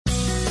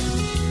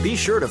Be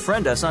sure to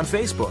friend us on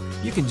Facebook.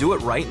 You can do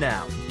it right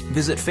now.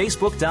 Visit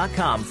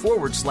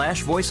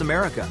facebook.com/Voice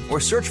America or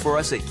search for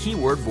us at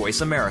keyword Voice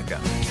America.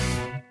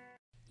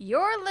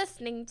 You're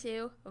listening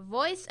to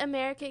Voice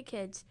America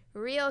Kids,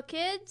 real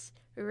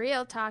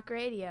talk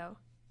radio.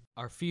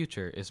 Our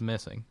future is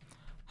missing.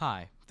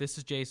 Hi, this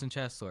is Jason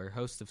Chesler,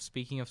 host of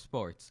Speaking of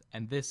Sports,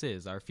 and this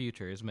is Our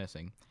Future is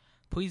Missing.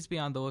 Please be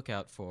on the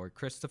lookout for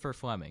Christopher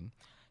Fleming.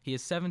 He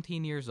is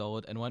 17 years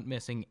old and went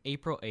missing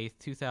April 8,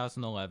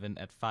 2011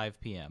 at 5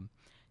 p.m.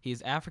 He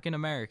is African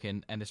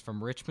American and is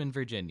from Richmond,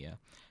 Virginia.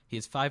 He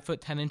is 5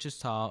 foot 10 inches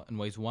tall and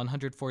weighs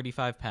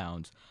 145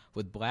 pounds,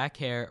 with black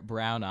hair,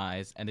 brown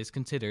eyes, and is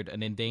considered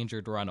an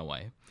endangered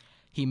runaway.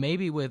 He may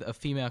be with a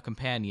female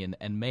companion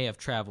and may have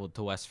traveled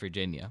to West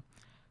Virginia.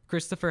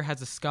 Christopher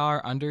has a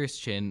scar under his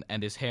chin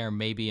and his hair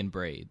may be in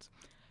braids.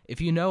 If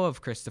you know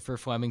of Christopher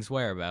Fleming's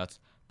whereabouts,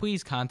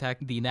 please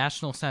contact the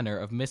National Center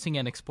of Missing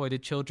and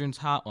Exploited Children's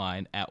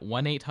hotline at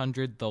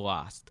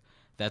 1-800-THE-LOST.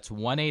 That's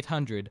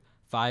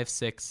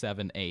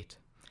 1-800-5678.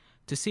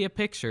 To see a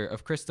picture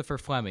of Christopher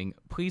Fleming,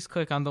 please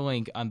click on the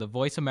link on the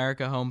Voice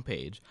America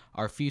homepage,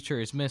 Our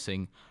Future is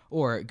Missing,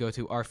 or go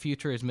to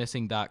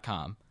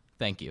ourfutureismissing.com.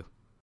 Thank you.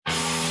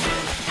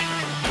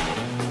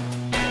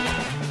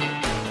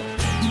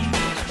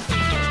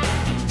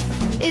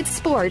 It's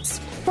sports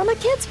from a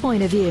kid's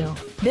point of view.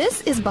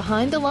 This is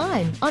Behind the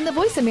Line on the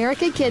Voice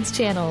America Kids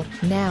channel.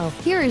 Now,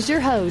 here is your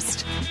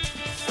host.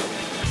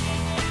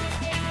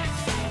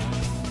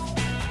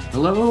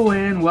 Hello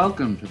and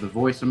welcome to the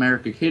Voice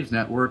America Kids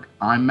Network.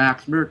 I'm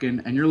Max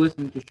Merkin, and you're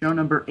listening to show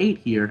number 8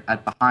 here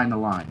at Behind the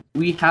Line.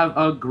 We have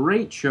a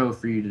great show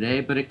for you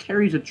today, but it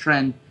carries a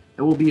trend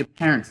that will be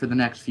apparent for the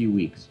next few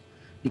weeks.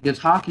 Because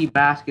hockey,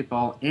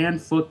 basketball, and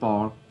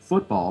football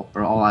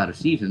are all out of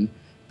season,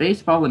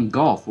 baseball and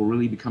golf will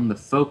really become the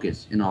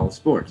focus in all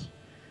sports.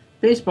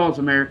 Baseball is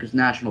America's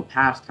national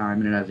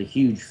pastime, and it has a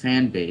huge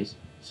fan base,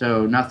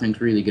 so nothing's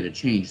really going to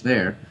change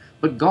there.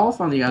 But golf,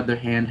 on the other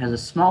hand, has a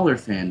smaller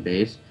fan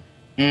base,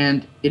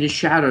 and it is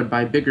shadowed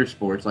by bigger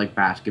sports like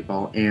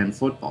basketball and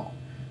football.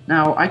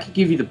 Now, I could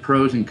give you the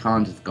pros and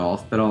cons of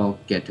golf, but I'll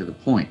get to the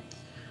point.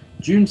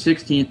 June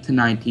 16th to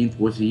 19th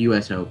was the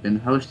U.S. Open,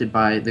 hosted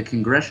by the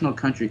Congressional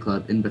Country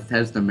Club in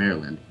Bethesda,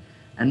 Maryland.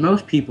 And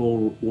most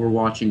people were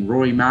watching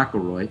Rory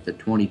McIlroy, the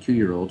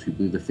 22-year-old who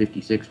blew the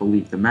 56-hole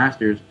lead at the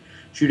Masters,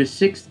 shoot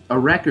a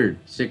record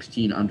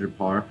 16 under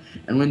par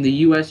and win the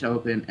U.S.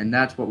 Open, and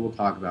that's what we'll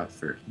talk about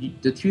first.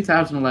 The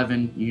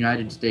 2011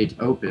 United States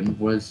Open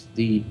was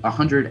the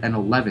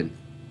 111th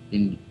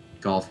in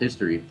golf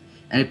history,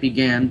 and it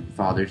began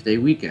Father's Day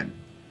weekend.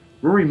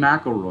 Rory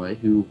McIlroy,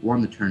 who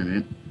won the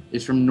tournament,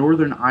 is from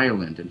Northern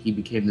Ireland, and he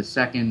became the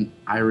second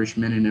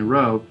Irishman in a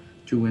row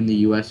to win the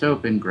U.S.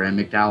 Open. Graham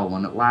McDowell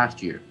won it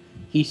last year.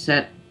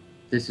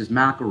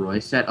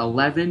 McIlroy, set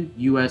 11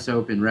 U.S.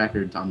 Open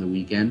records on the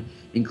weekend,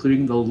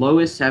 including the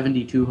lowest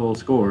 72-hole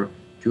score,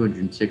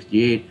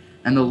 268,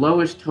 and the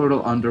lowest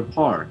total under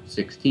par,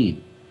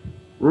 16.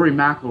 Rory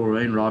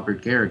McIlroy and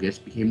Robert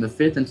Garrigus became the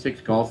 5th and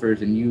 6th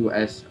golfers in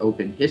U.S.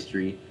 Open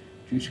history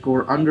to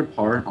score under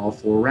par in all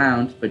 4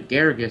 rounds, but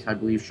Garrigus, I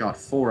believe, shot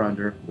 4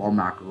 under, while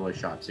McIlroy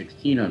shot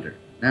 16 under.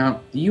 Now,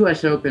 the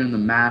U.S. Open and the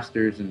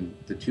Masters and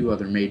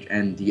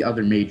the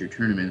other major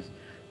tournaments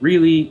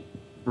really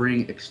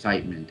bring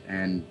excitement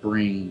and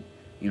bring,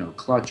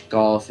 clutch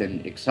golf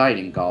and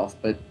exciting golf,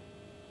 but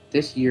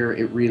this year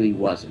it really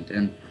wasn't.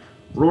 And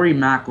Rory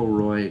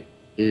McIlroy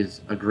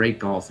is a great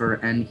golfer,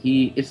 and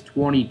he is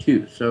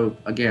 22, so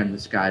again, the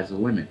sky's the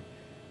limit.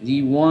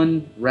 The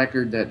one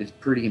record that is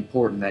pretty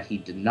important that he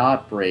did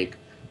not break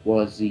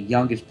was the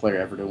youngest player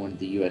ever to win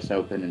the U.S.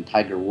 Open, and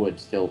Tiger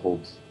Woods still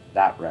holds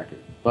that record.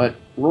 But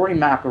Rory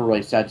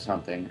McIlroy said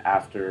something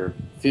after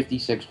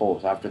 56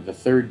 holes, after the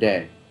 3rd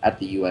day at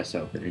the U.S.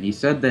 Open, and he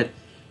said that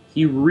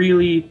he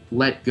really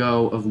let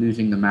go of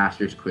losing the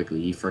Masters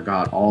quickly. He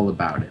forgot all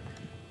about it.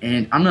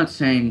 And I'm not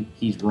saying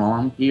he's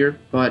wrong here,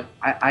 but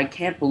I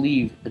can't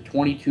believe the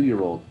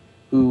 22-year-old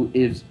who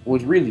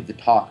was really the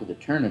talk of the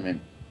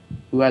tournament,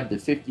 who had the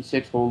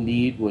 56-hole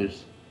lead,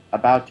 was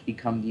about to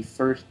become the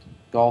first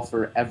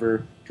golfer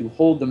ever to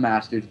hold the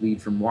Masters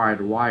lead from wire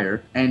to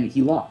wire, and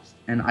he lost.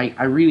 And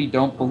I really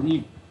don't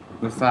believe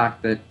the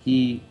fact that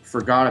he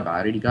forgot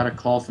about it. He got a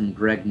call from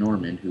Greg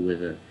Norman, who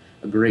was a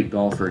great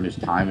golfer in his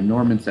time, and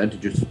Norman said to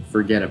just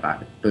forget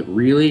about it. But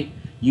really,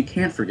 you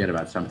can't forget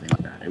about something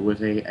like that. It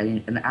was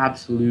an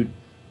absolute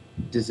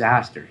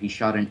disaster. He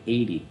shot an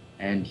 80,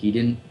 and he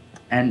didn't.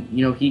 And,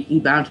 he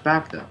bounced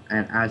back, though.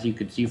 And as you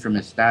could see from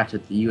his stats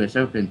at the U.S.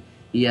 Open,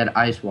 he had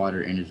ice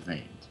water in his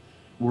veins.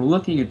 We're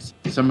looking at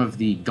some of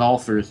the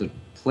golfers that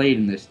played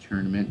in this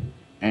tournament,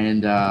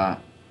 and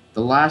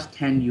the last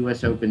 10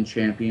 U.S. Open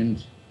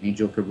champions,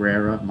 Angel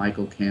Cabrera,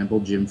 Michael Campbell,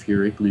 Jim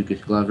Furyk,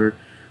 Lucas Glover,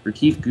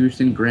 Retief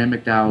Goosen, Graham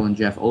McDowell, and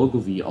Jeff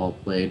Ogilvy all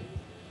played.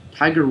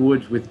 Tiger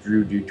Woods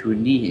withdrew due to a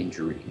knee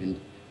injury, and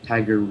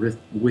Tiger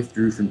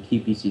withdrew from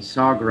TPC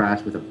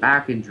Sawgrass with a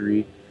back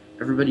injury.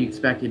 Everybody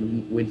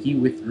expected when he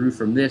withdrew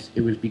from this,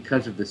 it was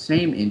because of the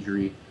same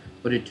injury,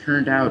 but it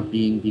turned out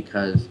being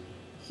because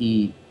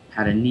he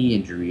had a knee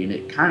injury, and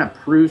it kind of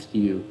proves to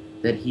you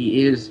that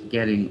he is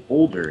getting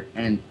older.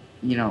 And,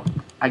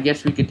 I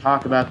guess we could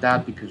talk about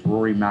that because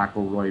Rory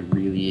McIlroy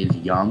really is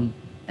young,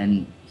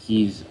 and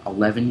he's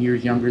 11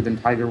 years younger than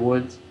Tiger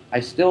Woods. I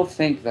still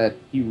think that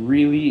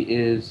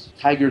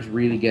Tiger's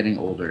really getting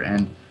older,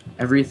 and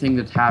everything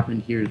that's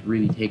happened here has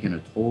really taken a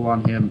toll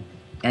on him.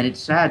 And it's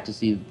sad to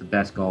see that the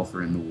best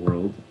golfer in the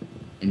world,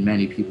 in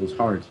many people's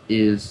hearts,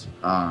 is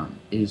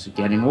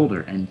getting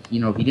older. And, he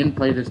didn't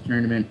play this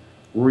tournament.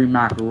 Rory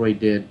McIlroy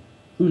did.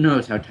 Who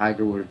knows how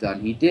Tiger would have done.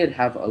 He did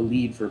have a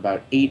lead for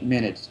about 8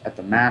 minutes at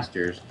the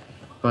Masters.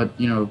 But,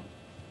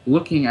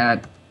 looking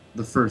at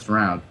the first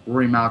round,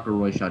 Rory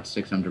McIlroy shot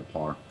 6 under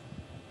par,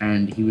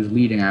 and he was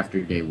leading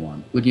after day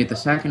one. Looking at the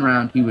second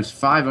round, he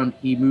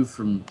moved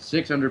from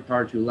 6 under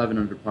par to 11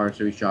 under par,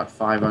 so he shot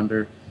 5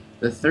 under.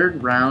 The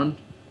third round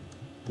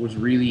was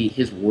really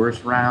his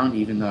worst round,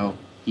 even though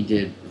he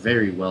did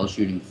very well,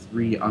 shooting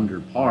 3 under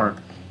par.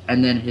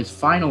 And then his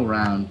final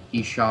round,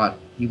 he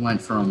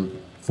went from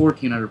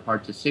 14 under par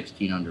to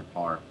 16 under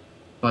par,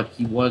 but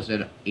he was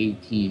at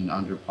 18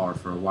 under par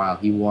for a while.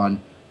 He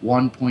won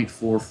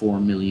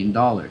 $1.44 million.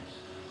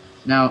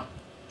 Now,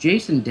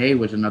 Jason Day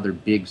was another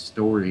big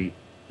story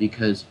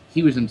because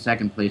he was in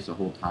second place the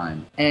whole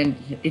time. And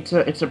it's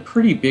a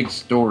pretty big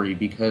story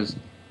because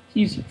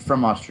he's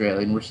from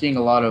Australia, and we're seeing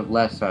a lot of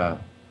less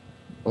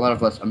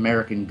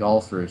American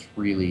golfers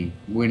really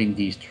winning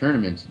these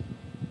tournaments.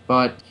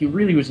 But he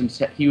really was in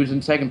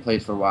second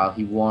place for a while.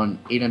 He won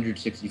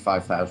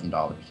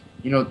 $865,000.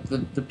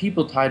 The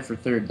people tied for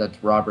third,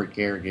 that's Robert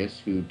Garrigus,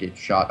 who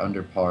shot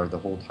under par the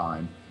whole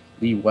time.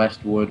 Lee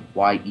Westwood,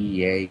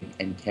 YEA,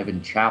 and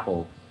Kevin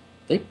Chappell.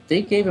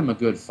 They gave him a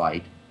good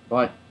fight,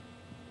 but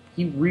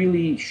he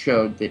really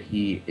showed that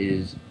he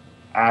is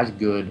as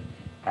good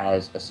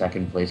as a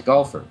second place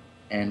golfer.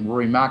 And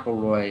Rory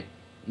McIlroy,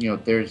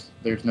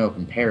 there's no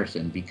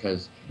comparison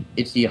because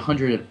it's the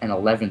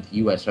 111th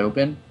U.S.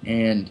 Open,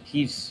 and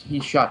he's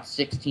shot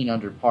 16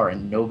 under par,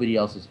 and nobody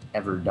else has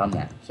ever done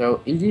that.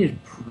 So it is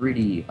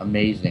pretty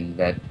amazing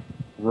that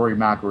Rory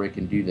McIlroy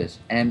can do this.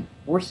 And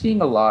we're seeing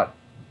a lot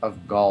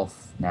of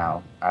golf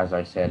now, as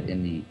I said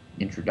in the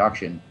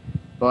introduction,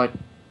 but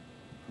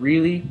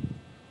really,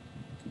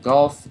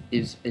 golf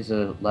is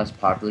a less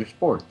popular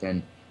sport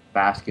than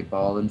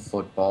basketball and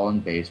football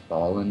and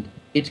baseball, and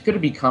it's going to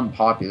become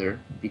popular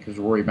because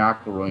Rory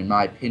McIlroy, in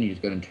my opinion, is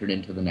going to turn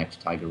into the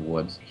next Tiger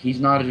Woods. He's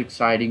not as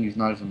exciting, he's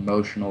not as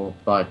emotional,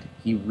 but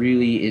he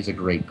really is a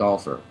great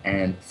golfer,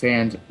 and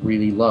fans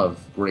really love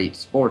great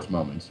sports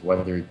moments,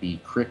 whether it be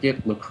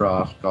cricket,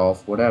 lacrosse,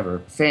 golf,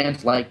 whatever.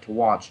 Fans like to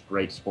watch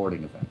great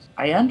sporting events.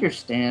 I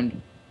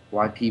understand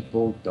why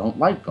people don't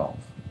like golf,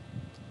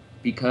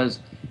 because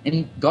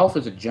golf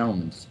is a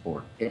gentleman's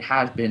sport. It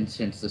has been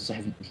since the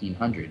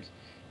 1700s.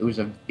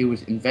 It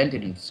was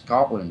invented in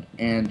Scotland,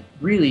 and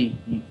really,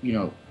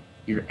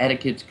 your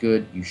etiquette's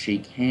good. You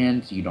shake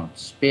hands, you don't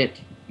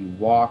spit, you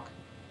walk,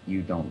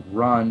 you don't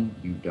run,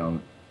 you don't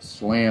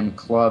slam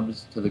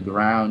clubs to the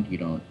ground, you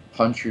don't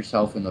punch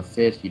yourself in the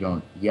fist, you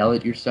don't yell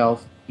at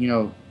yourself.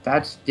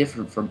 That's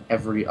different from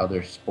every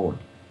other sport.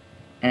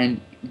 And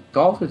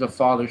golf is a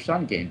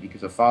father-son game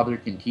because a father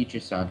can teach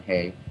his son,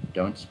 hey,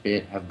 don't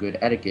spit, have good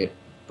etiquette.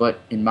 But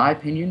in my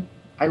opinion,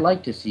 I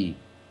like to see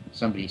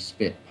somebody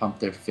spit, pump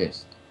their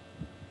fist.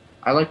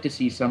 I like to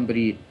see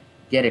somebody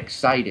get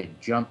excited,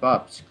 jump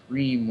up,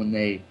 scream when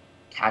they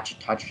catch a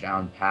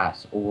touchdown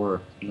pass, or,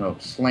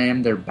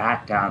 slam their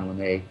bat down when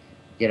they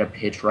get a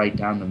pitch right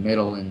down the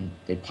middle and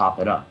they pop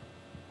it up.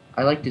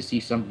 I like to see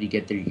somebody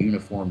get their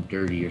uniform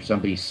dirty or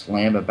somebody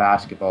slam a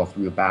basketball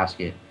through a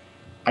basket.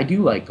 I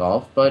do like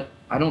golf, but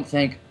I don't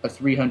think a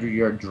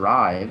 300-yard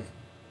drive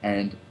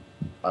and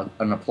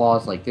an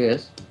applause like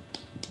this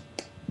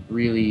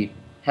really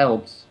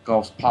helps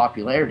golf's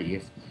popularity.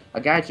 If a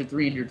guy's a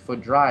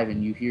 300-foot drive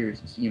and you hear,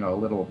 a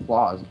little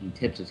applause and he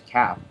tips his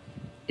cap,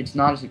 it's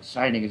not as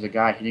exciting as a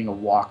guy hitting a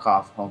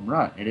walk-off home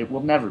run, and it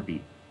will never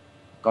be.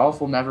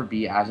 Golf will never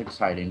be as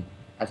exciting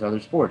as other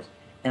sports.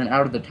 And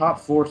out of the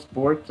top 4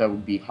 sports, that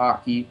would be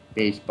hockey,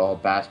 baseball,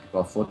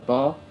 basketball,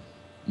 football,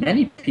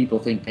 many people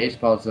think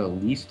baseball is the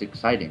least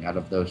exciting out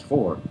of those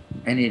 4,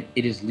 and it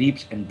is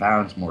leaps and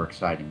bounds more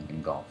exciting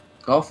than golf.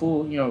 Golf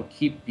will,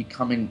 keep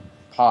becoming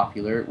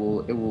popular. It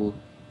will,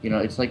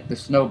 it's like the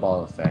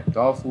snowball effect.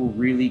 Golf will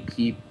really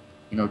keep,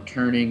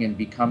 turning and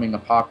becoming a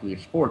popular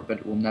sport, but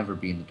it will never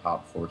be in the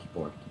top 4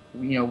 sports.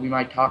 We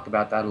might talk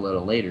about that a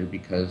little later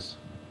because,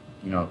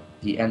 the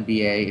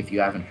NBA, if you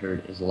haven't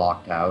heard, is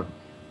locked out,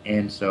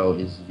 and so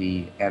is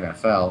the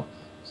NFL.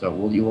 So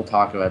we'll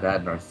talk about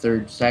that in our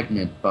third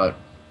segment, but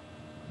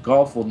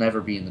golf will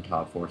never be in the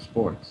top 4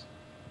 sports.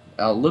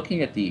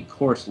 Looking at the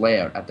course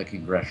layout at the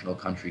Congressional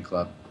Country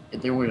Club,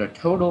 there were a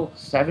total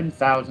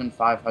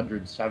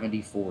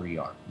 7,574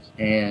 yards,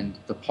 and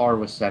the par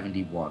was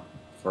 71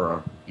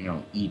 for,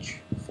 each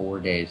 4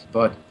 days.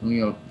 But,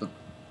 the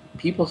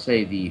people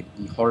say the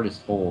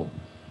hardest hole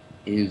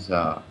is,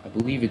 I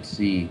believe it's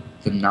the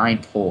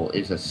 9th hole,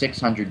 is a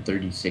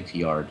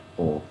 636-yard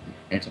hole,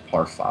 and it's a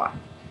par 5.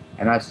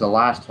 And that's the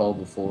last hole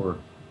before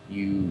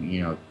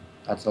you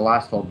That's the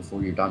last hole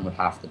before you're done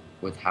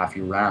with half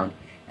your round.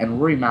 And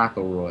Rory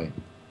McIlroy,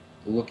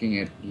 looking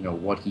at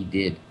what he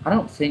did, I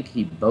don't think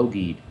he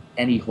bogeyed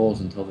any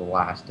holes until the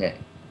last day.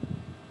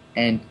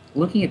 And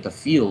looking at the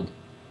field,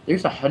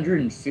 there's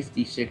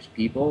 156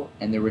 people,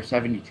 and there were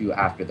 72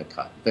 after the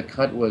cut. The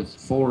cut was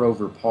 4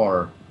 over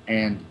par,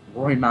 and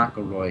Rory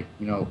McIlroy,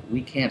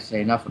 we can't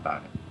say enough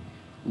about him.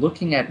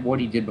 Looking at what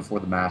he did before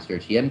the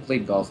Masters, he hadn't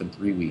played golf in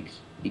 3 weeks.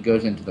 He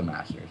goes into the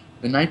Masters.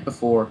 The night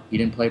before, he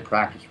didn't play a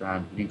practice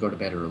round. He didn't go to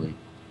bed early.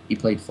 He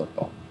played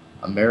football.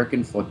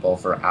 American football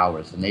for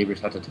hours. The neighbors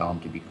had to tell him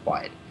to be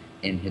quiet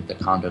and hit the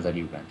condo that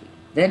he rented.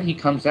 Then he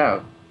comes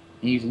out,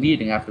 and he's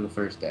leading after the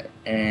first day.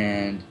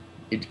 And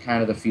it's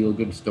kind of the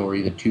feel-good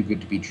story, the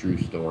too-good-to-be-true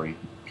story.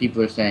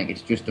 People are saying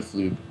it's just a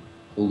fluke.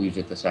 We'll lose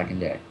it the second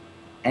day.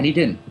 And he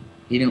didn't.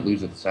 He didn't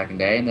lose it the second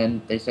day, and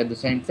then they said the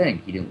same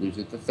thing. He didn't lose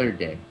it the third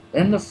day.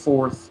 Then the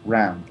fourth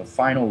round, the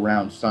final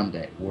round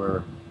Sunday,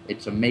 where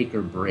it's a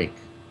make-or-break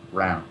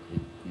round.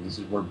 This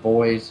is where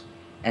boys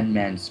and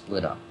men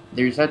split up.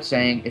 There's that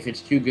saying, if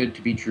it's too good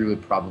to be true,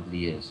 it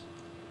probably is.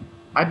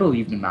 I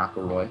believed in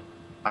McIlroy.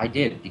 I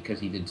did, because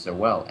he did so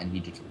well, and he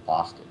just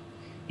lost it.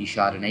 He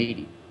shot an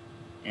 80.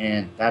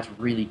 And that's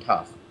really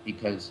tough,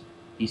 because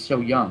he's so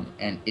young,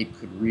 and it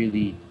could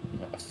really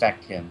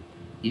affect him.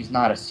 He's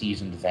not a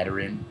seasoned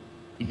veteran.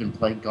 He's been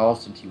playing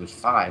golf since he was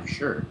 5,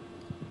 sure.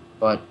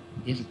 But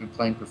he hasn't been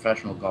playing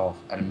professional golf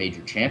at a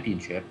major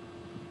championship.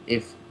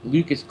 If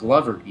Lucas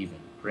Glover even,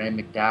 Graham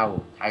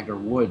McDowell, Tiger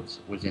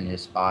Woods was in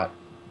his spot,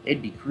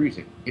 they'd be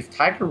cruising. If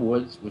Tiger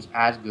Woods was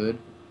as good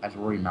as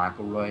Rory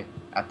McIlroy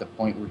at the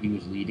point where he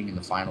was leading in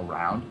the final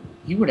round,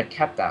 he would have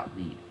kept that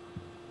lead.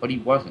 But he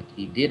wasn't.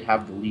 He did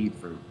have the lead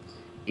for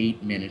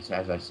 8 minutes,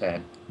 as I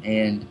said.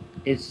 And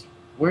it's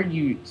where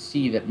you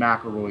see that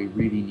McIlroy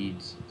really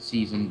needs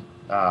seasoned.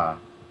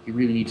 He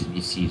really needs to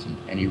be seasoned,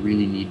 and he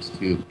really needs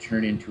to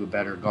turn into a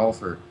better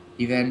golfer.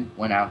 He then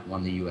went out and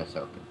won the U.S.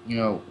 Open.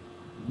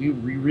 We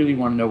really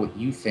want to know what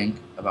you think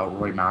about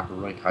Rory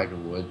McIlroy, Tiger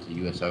Woods, the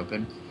U.S.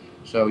 Open.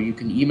 So you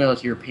can email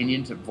us your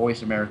opinions at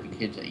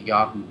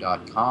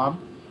voiceamericakids@yahoo.com,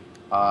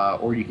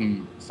 or you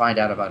can find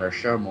out about our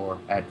show more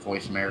at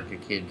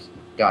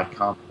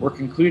voiceamericakids.com. We're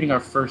concluding our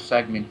first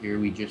segment here.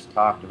 We just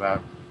talked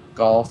about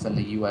golf and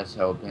the U.S.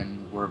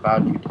 Open. We're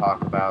about to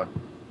talk about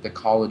the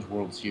College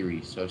World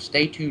Series. So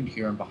stay tuned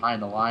here on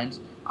Behind the Lines.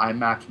 I'm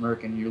Max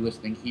Merck, and you're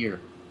listening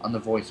here on the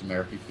Voice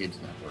America Kids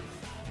Network.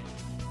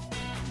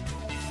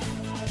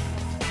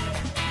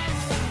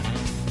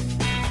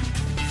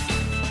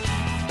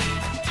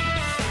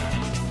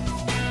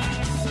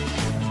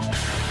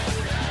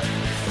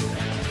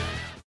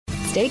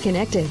 Stay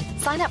connected.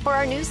 Sign up for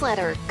our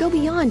newsletter. Go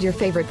beyond your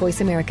favorite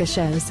Voice America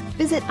shows.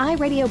 Visit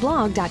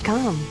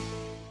iradioblog.com.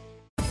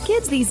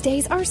 Kids these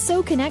days are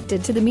so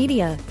connected to the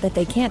media that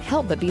they can't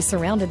help but be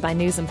surrounded by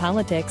news and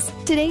politics.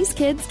 Today's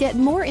kids get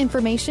more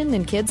information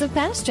than kids of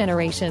past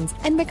generations,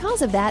 and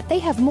because of that, they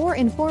have more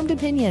informed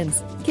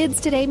opinions. Kids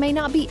today may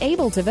not be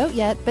able to vote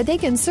yet, but they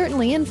can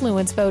certainly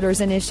influence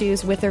voters and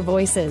issues with their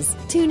voices.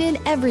 Tune in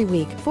every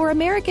week for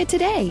America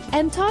Today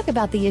and talk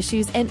about the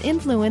issues and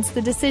influence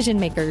the decision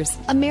makers.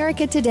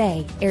 America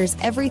Today airs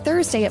every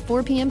Thursday at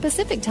 4 p.m.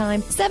 Pacific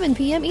Time, 7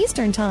 p.m.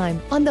 Eastern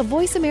Time on the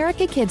Voice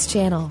America Kids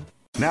channel.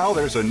 Now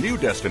there's a new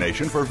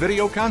destination for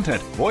video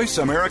content,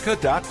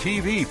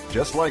 voiceamerica.tv,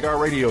 just like our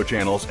radio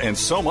channels and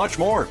so much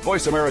more.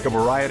 Voice America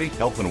Variety,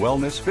 Health and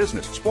Wellness,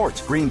 Business,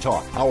 Sports, Green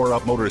Talk, Power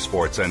Up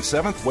Motorsports, and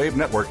Seventh Wave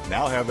Network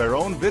now have their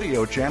own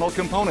video channel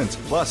components.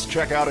 Plus,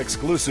 check out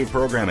exclusive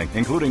programming,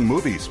 including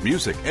movies,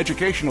 music,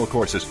 educational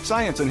courses,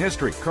 science and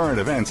history, current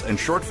events, and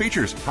short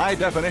features.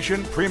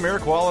 High-definition, premier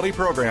quality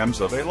programs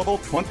available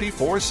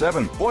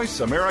 24/7.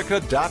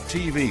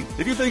 VoiceAmerica.tv.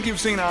 If you think you've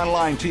seen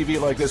online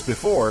TV like this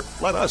before,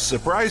 let us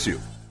surprise you.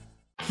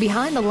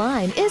 Behind the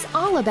Line is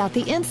all about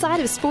the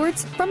inside of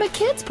sports from a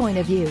kid's point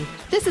of view.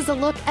 This is a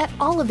look at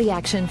all of the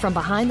action from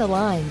behind the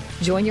line.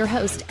 Join your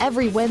host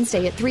every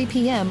Wednesday at 3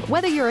 p.m.,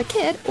 whether you're a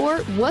kid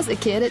or was a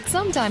kid at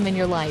some time in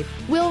your life.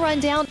 We'll run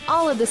down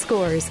all of the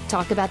scores,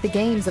 talk about the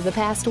games of the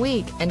past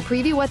week, and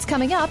preview what's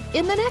coming up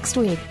in the next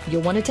week.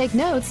 You'll want to take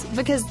notes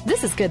because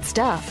this is good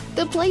stuff.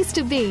 The place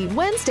to be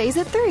Wednesdays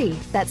at 3.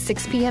 That's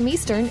 6 p.m.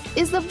 Eastern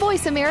is the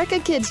Voice America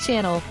Kids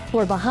channel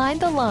for Behind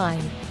the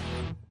Line.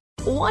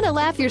 Want to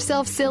laugh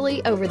yourself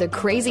silly over the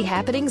crazy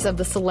happenings of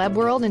the celeb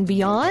world and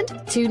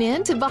beyond? Tune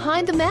in to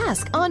Behind the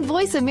Mask on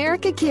Voice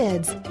America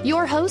Kids.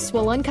 Your hosts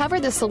will uncover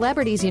the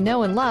celebrities you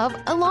know and love,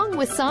 along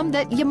with some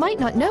that you might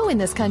not know in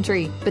this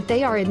country, but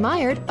they are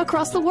admired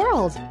across the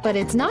world. But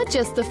it's not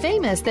just the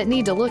famous that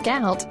need to look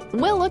out.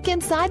 We'll look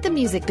inside the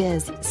music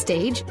biz,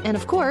 stage, and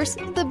of course,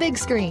 the big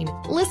screen.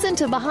 Listen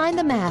to Behind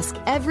the Mask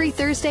every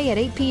Thursday at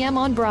 8 p.m.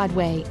 on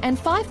Broadway and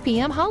 5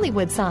 p.m.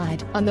 Hollywood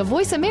side on the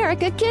Voice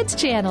America Kids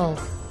channel.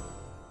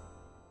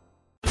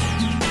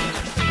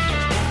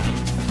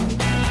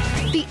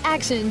 The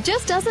action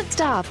just doesn't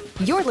stop.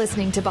 You're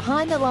listening to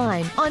Behind the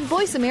Line on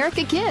Voice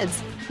America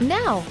Kids.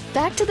 Now,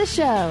 back to the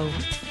show.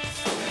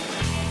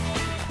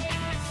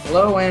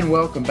 Hello and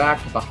welcome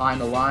back to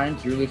Behind the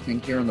Lines. You're listening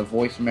here on the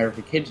Voice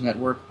America Kids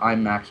Network.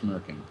 I'm Max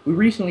Merkin. We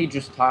recently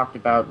just talked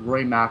about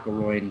Rory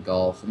McIlroy and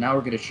golf, and now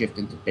we're going to shift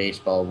into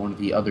baseball, one of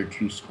the other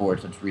two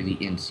sports that's really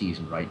in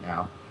season right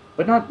now.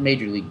 But not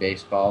Major League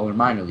Baseball or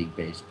Minor League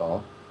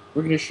Baseball.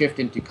 We're going to shift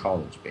into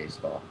college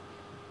baseball.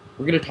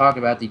 We're going to talk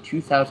about the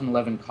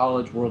 2011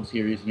 College World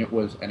Series, and it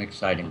was an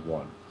exciting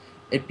one.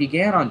 It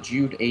began on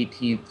June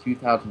 18,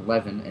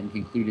 2011, and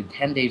concluded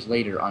 10 days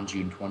later on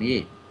June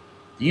 28.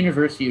 The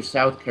University of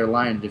South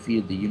Carolina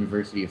defeated the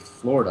University of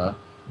Florida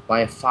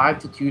by a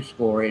 5-2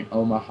 score in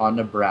Omaha,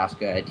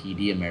 Nebraska at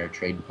TD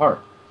Ameritrade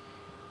Park.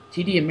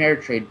 TD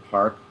Ameritrade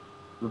Park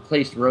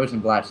replaced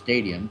Rosenblatt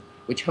Stadium,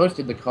 which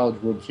hosted the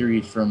College World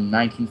Series from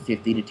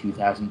 1950 to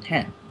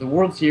 2010. The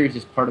World Series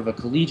is part of the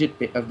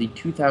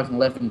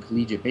 2011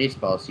 collegiate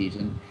baseball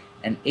season,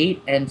 and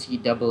 8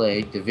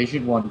 NCAA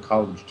Division I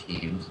college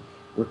teams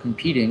were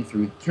competing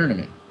through the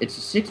tournament. It's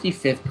the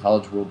 65th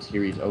College World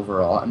Series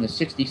overall and the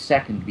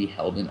 62nd to be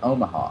held in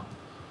Omaha.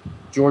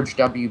 George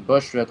W.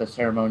 Bush threw out the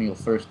ceremonial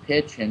first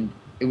pitch, and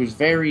it was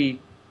very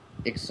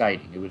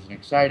exciting. It was an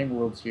exciting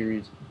World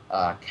Series.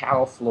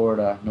 Cal,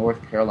 Florida,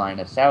 North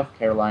Carolina, South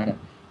Carolina,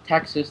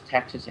 Texas,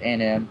 Texas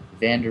A&M,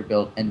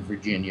 Vanderbilt, and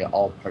Virginia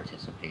all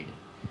participated.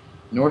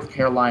 North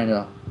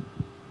Carolina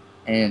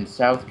and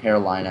South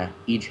Carolina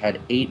each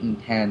had 8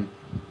 and 10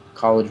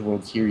 College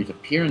World Series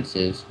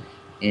appearances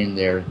in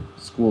their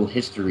school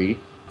history.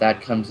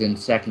 That comes in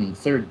second and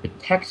third, but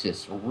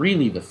Texas,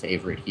 really the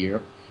favorite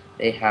here.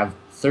 They have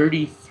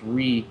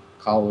 33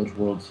 College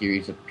World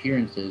Series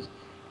appearances,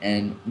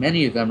 and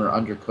many of them are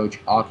under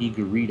Coach Augie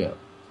Garrido.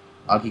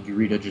 Augie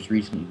Garrido just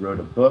recently wrote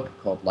a book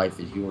called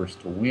Life is Yours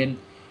to Win.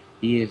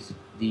 He is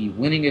the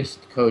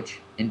winningest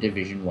coach in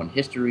Division I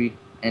history,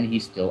 and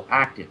he's still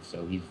active,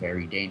 so he's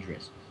very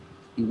dangerous.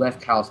 He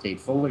left Cal State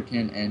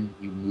Fullerton, and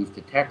he moved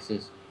to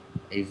Texas,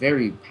 a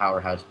very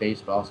powerhouse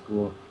baseball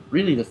school,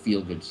 really the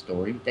feel-good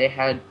story. They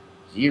had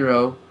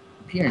 0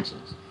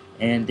 appearances,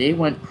 and they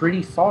went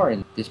pretty far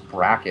in this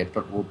bracket,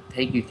 but we'll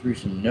take you through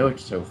some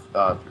notes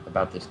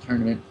about this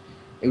tournament.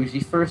 It was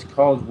the first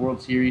College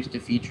World Series to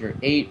feature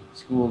 8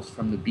 schools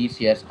from the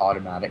BCS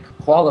automatic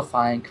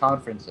qualifying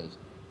conferences,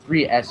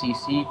 3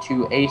 SEC,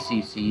 2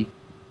 ACC,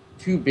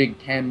 2 Big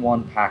Ten,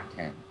 1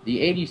 Pac-10. The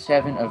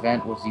 87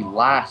 event was the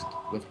last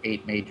with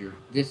 8 major.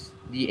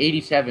 The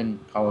 87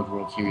 College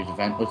World Series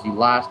event was the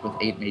last with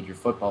 8 major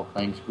football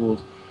playing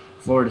schools.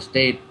 Florida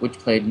State, which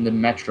played in the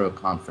Metro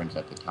Conference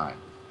at the time.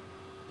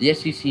 The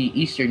SEC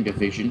Eastern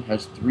Division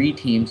has 3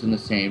 teams in the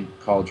same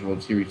College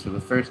World Series for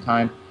the first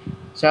time: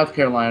 South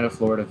Carolina,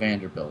 Florida,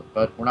 Vanderbilt.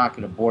 But we're not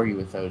going to bore you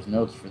with those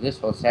notes for this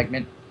whole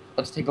segment.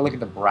 Let's take a look at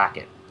the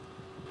bracket.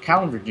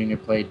 Cal and Virginia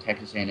played,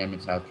 Texas A&M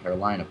and South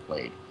Carolina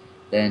played.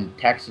 Then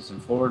Texas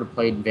and Florida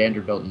played, and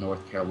Vanderbilt and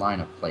North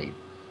Carolina played.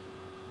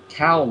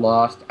 Cal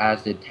lost,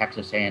 as did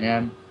Texas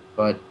A&M,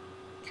 but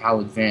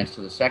Cal advanced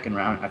to the second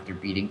round after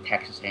beating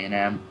Texas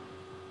A&M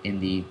in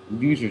the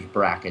losers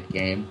bracket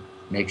game.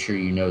 Make sure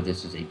you know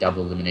this is a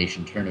double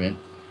elimination tournament.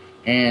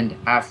 And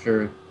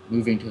after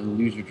moving to the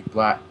losers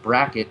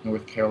bracket,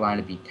 North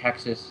Carolina beat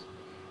Texas,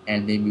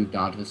 and they moved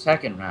on to the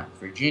second round.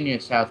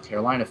 Virginia, South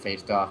Carolina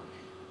faced off,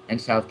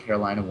 and South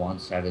Carolina won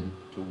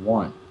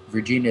 7-1.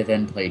 Virginia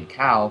then played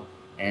Cal,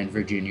 and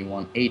Virginia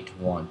won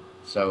 8-1.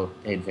 So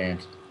they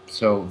advanced.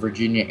 So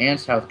Virginia and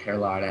South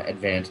Carolina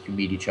advanced to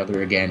meet each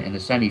other again in the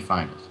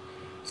semifinals.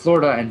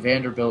 Florida and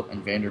Vanderbilt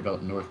and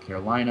North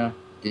Carolina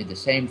did the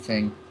same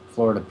thing.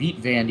 Florida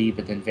beat Vandy,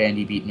 but then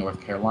Vandy beat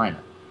North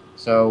Carolina.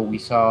 So we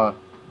saw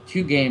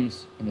 2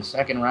 games in the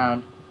second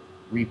round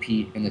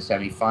repeat in the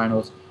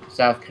semifinals.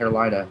 South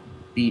Carolina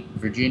beat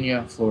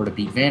Virginia, Florida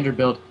beat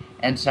Vanderbilt,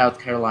 and South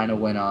Carolina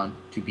went on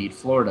to beat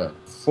Florida.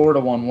 Florida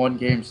won 1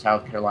 game,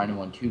 South Carolina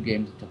won 2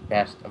 games. It's a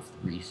best of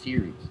 3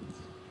 series.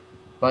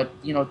 But,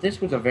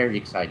 this was a very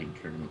exciting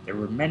tournament. There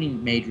were many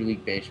Major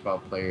League Baseball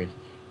players,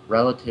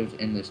 relatives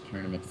in this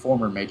tournament,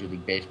 former Major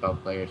League Baseball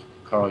players.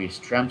 Carl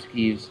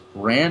Yastrzemski's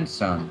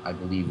grandson, I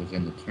believe, was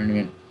in the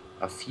tournament.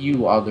 A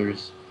few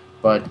others,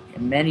 but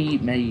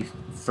many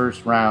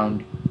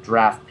first-round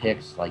draft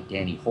picks like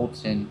Danny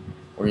Holtzen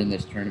were in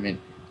this tournament.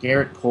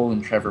 Garrett Cole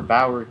and Trevor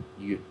Bauer,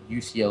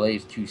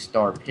 UCLA's 2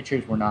 star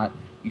pitchers, were not.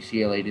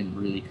 UCLA didn't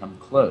really come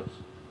close.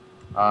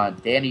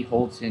 Danny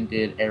Holtzen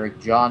did.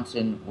 Eric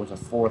Johnson was a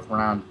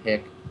 4th-round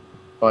pick,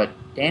 but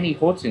Danny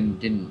Holtzen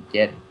didn't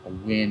get a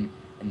win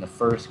in the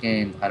first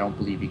game. I don't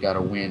believe he got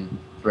a win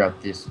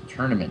throughout this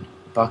tournament.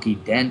 Bucky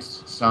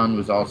Dent's son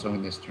was also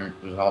in the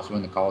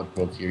College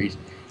World Series.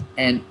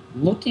 And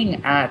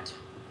looking at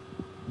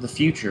the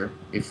future,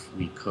 if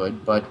we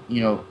could, but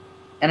the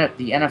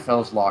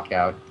NFL is locked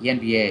out. The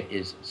NBA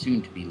is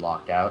soon to be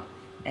locked out,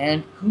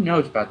 and who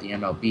knows about the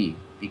MLB,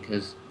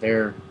 because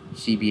their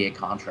CBA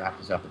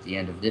contract is up at the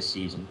end of this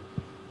season.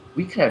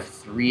 We could have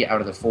 3 out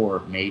of the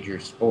 4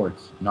 major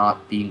sports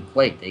not being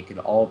played. They could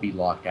all be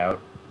locked out.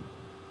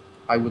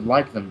 I would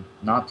like them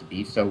not to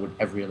be, so would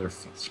every other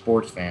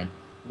sports fan.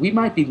 We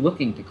might be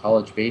looking to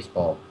college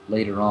baseball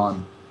later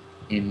on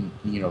in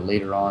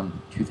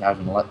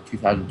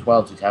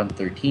 2012,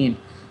 2013,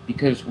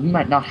 because we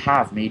might not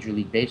have Major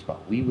League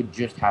Baseball. We would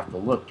just have to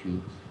look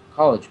to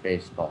college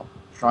baseball,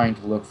 trying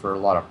to look for a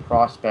lot of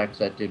prospects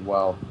that did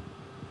well.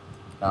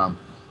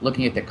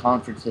 Looking at the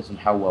conferences and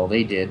how well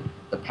they did,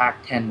 the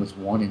Pac-10 was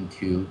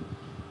 1-2.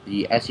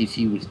 The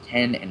SEC was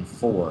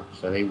 10-4,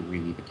 so they were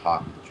really the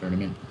top of the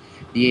tournament.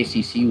 The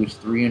ACC was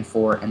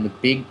 3-4, and the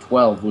Big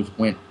 12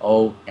 went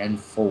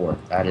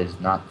 0-4. That is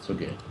not so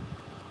good.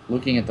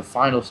 Looking at the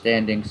final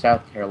standing,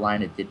 South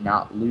Carolina did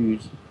not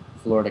lose.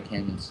 Florida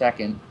came in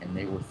second, and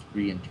they were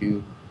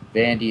 3-2.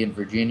 Vandy and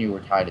Virginia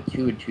were tied at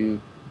 2-2.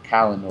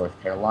 Cal and North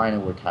Carolina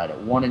were tied at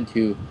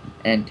 1-2,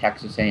 and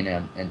Texas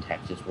A&M and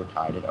Texas were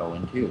tied at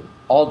 0-2.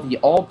 The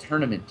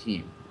all-tournament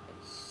team,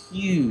 a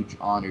huge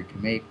honor to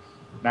make.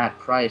 Matt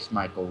Price,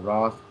 Michael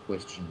Roth,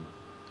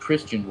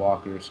 Christian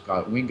Walker,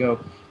 Scott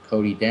Wingo,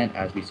 Cody Dent,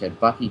 as we said,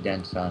 Bucky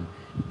Dent's son,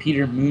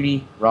 Peter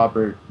Mooney,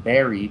 Robert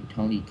Barry,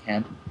 Tony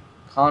Kemp,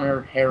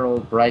 Connor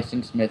Harrell,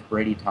 Bryson Smith,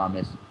 Brady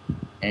Thomas,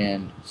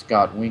 and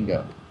Scott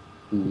Wingo,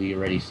 who we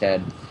already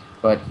said,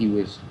 but he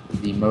was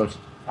the most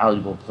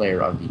valuable player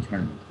of the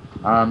tournament.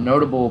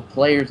 Notable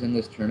players in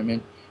this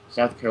tournament,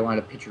 South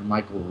Carolina pitcher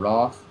Michael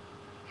Roth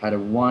had a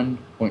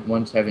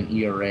 1.17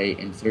 ERA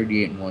in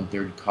 38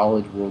 1/3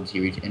 College World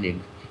Series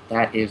innings.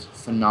 That is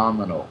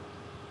phenomenal.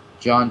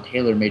 John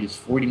Taylor made his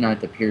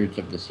 49th appearance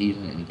of the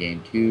season in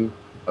Game 2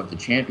 of the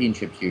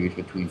championship series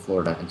between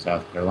Florida and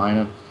South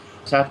Carolina.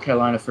 South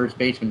Carolina first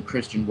baseman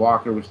Christian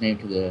Walker was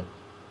named to the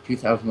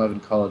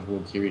 2011 College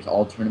World Series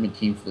All-Tournament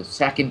team for the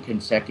second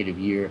consecutive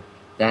year.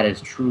 That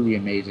is truly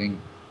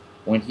amazing.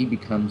 When he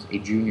becomes a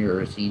junior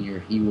or a senior,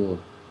 he will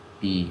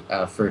be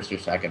a first or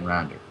second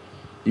rounder.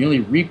 The only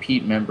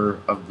repeat member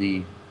of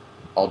the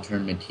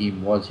All-Tournament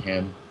team was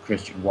him,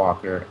 Christian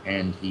Walker,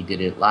 and he did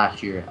it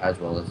last year as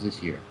well as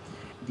this year.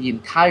 The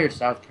entire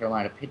South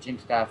Carolina pitching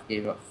staff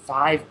gave up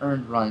 5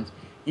 earned runs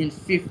in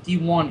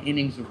 51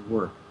 innings of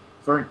work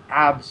for an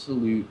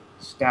absolute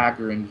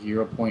staggering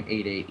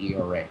 0.88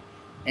 ERA.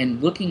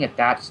 And looking at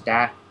that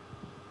stat,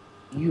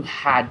 you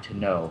had to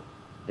know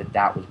that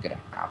that was going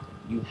to happen.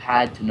 You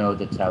had to know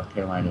that South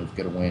Carolina was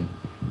going to win.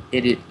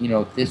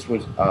 This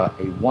was a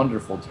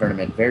wonderful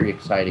tournament, very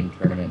exciting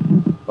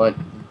tournament, but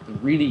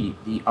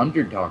the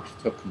underdogs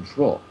took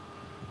control.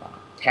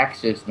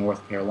 Texas,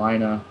 North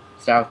Carolina,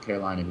 South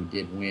Carolina, who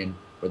did win,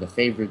 were the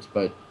favorites,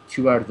 but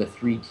 2 out of the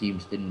 3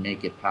 teams didn't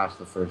make it past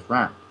the first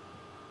round.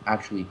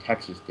 Actually,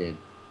 Texas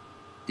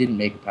didn't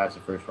make it past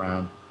the first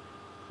round.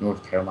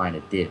 North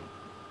Carolina did.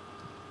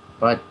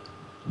 But,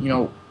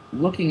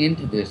 looking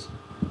into this,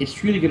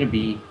 it's really going to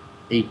be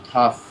a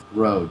tough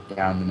road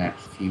down the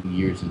next few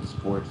years in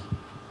sports.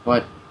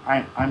 But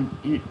I'm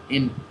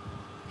in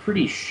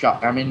pretty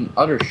shock. I'm in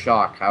utter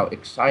shock how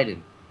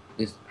exciting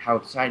this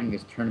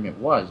tournament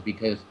was,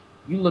 because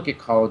you look at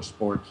college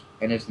sports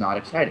and it's not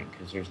exciting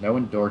because there's no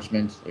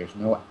endorsements, there's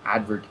no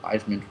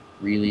advertisement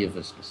really of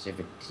a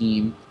specific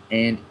team,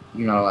 and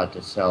you're not allowed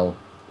to sell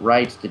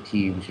rights to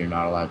teams, you're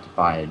not allowed to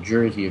buy a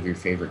jersey of your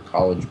favorite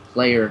college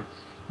player.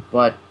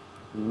 But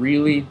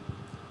really,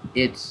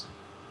 it's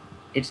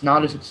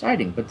not as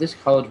exciting. But this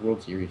College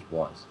World Series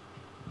was.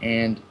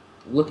 And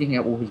looking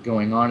at what was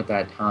going on at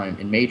that time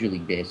in Major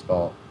League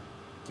Baseball,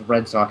 the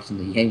Red Sox and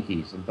the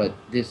Yankees, but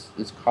this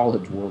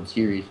College World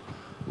Series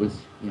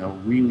was,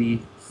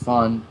 really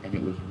fun, and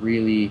it was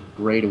really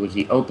great. It was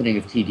the opening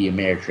of TD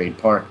Ameritrade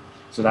Park,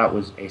 so that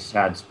was a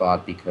sad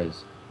spot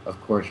because, of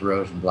course,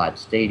 Rosenblatt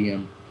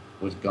Stadium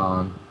was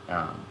gone.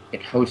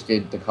 It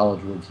hosted the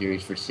College World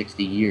Series for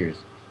 60 years,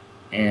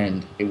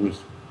 and it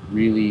was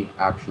really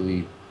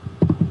actually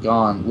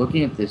gone.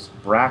 Looking at this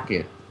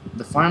bracket,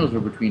 the finals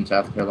were between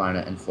South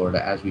Carolina and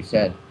Florida, as we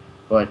said,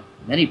 but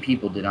many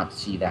people did not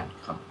see that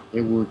coming.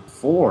 There were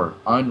 4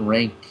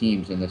 unranked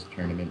teams in this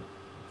tournament.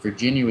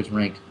 Virginia was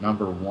ranked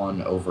number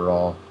 1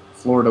 overall.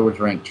 Florida was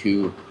ranked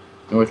 2.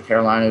 North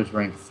Carolina was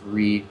ranked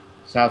 3.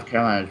 South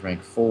Carolina was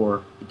ranked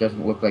 4. It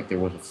doesn't look like there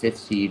was a 5th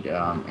seed,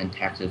 and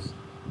Texas.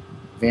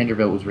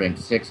 Vanderbilt was ranked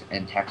 6,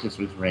 and Texas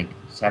was ranked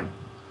 7.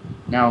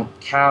 Now,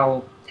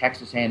 Cal,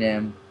 Texas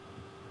A&M,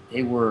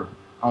 they were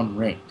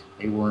unranked.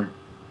 They weren't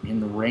in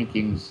the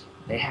rankings.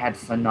 They had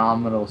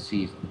phenomenal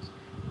seasons.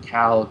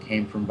 Cal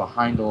came from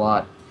behind a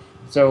lot.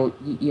 So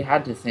you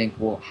had to think,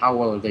 well, how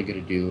well are they going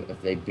to do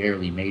if they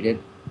barely made it?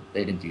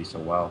 They didn't do so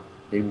well.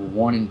 They were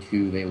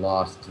 1-2. They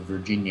lost to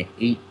Virginia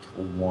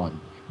 8-1.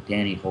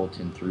 Danny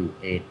Holton threw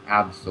an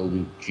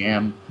absolute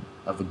gem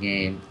of a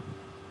game.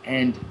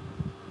 And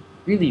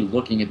really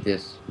looking at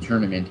this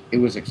tournament, it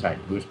was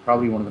exciting. It was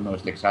probably one of the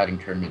most exciting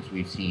tournaments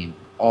we've seen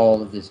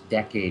all of this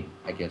decade,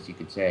 I guess you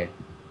could say.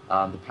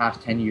 The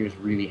past 10 years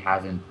really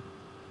haven't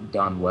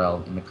done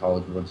well in the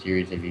College World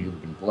Series. They've either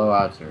been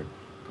blowouts or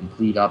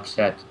complete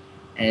upsets.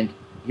 And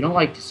you don't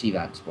like to see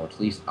that in sports,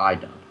 at least I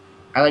don't.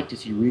 I like to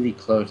see really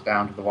close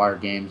down to the wire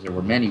games. There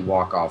were many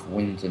walk-off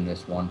wins in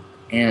this one.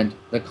 And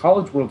the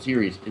College World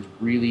Series is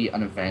really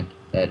an event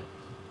that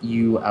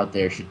you out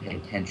there should pay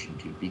attention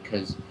to,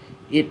 because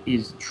it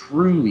is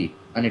truly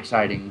an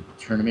exciting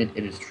tournament.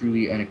 It is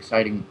truly an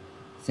exciting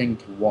thing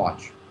to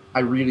watch. I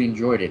really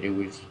enjoyed it. It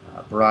was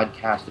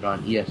broadcasted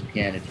on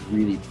ESPN. It's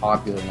really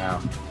popular now.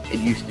 It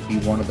used to be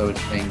one of those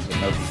things that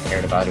nobody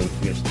cared about. It was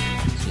just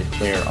to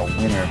declare a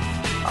winner.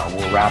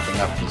 We're wrapping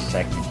up this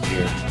segment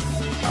here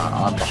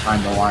on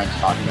Behind the Lines,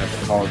 talking about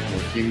the College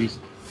World Series.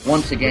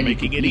 Once again, we're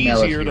making it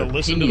easier to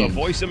listen to the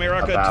Voice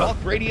America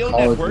Talk Radio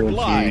Network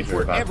live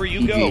wherever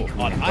you go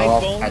on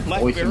iPhone,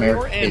 BlackBerry,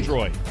 or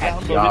Android.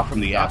 Download it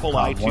from the Apple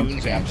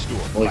iTunes App Store,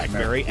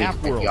 BlackBerry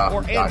App World,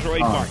 or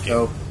Android Market.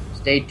 So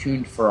stay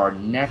tuned for our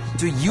next.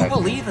 Do you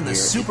believe in the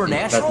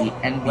supernatural?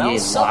 Well,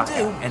 some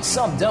do and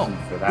some don't,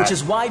 which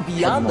is why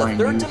Beyond the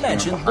Third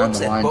Dimension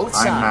looks at both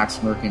sides.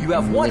 You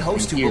have one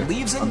host who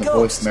believes in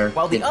ghosts,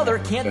 while the other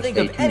can't think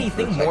of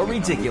anything more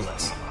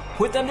ridiculous.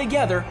 Put them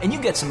together and you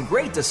get some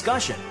great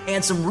discussion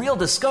and some real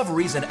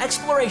discoveries and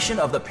exploration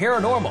of the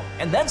paranormal,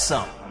 and then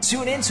some.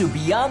 Tune in to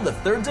Beyond the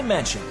Third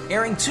Dimension,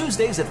 airing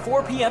Tuesdays at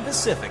 4 p.m.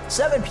 Pacific,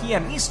 7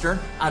 p.m. Eastern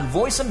on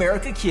Voice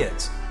America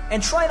Kids.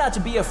 And try not to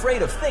be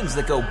afraid of things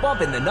that go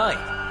bump in the night.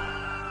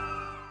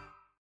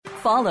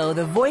 Follow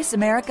the Voice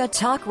America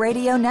Talk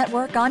Radio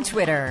Network on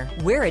Twitter.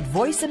 We're at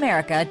Voice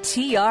America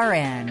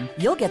TRN.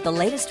 You'll get the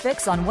latest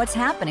fix on what's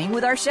happening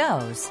with our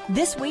shows,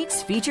 this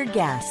week's featured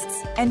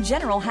guests, and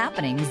general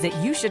happenings that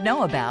you should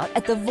know about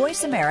at the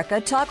Voice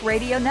America Talk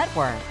Radio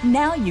Network.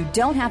 Now you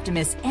don't have to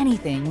miss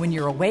anything when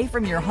you're away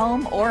from your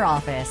home or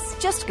office.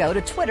 Just go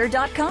to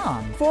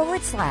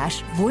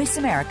twitter.com/Voice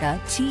America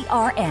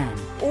TRN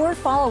or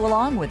follow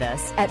along with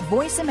us at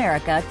Voice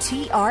America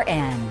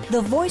TRN,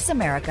 the Voice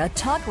America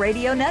Talk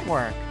Radio Network.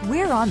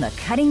 We're on the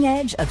cutting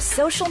edge of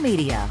social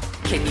media.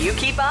 Can you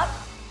keep up?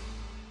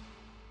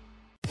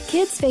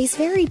 Kids face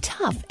very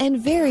tough and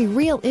very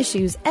real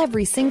issues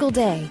every single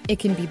day. It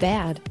can be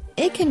bad.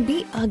 It can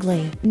be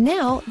ugly.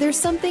 Now there's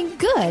something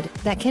good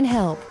that can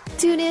help.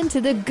 Tune in to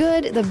The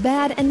Good, the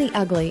Bad, and the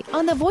Ugly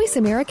on the Voice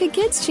America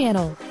Kids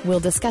channel. We'll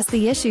discuss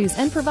the issues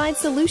and provide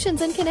solutions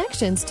and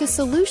connections to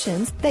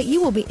solutions that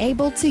you will be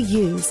able to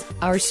use.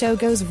 Our show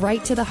goes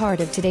right to the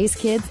heart of today's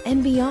kids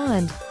and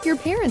beyond. Your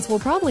parents will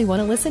probably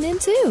want to listen in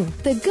too.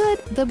 The Good,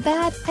 the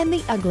Bad, and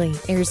the Ugly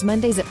airs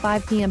Mondays at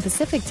 5 p.m.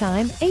 Pacific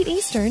Time, 8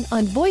 Eastern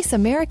on Voice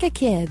America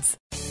Kids.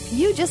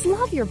 You just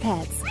love your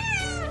pets,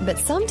 but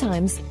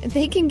sometimes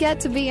they can get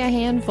to be a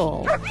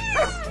handful.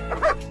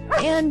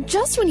 And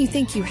just when you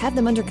think you have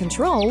them under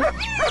control,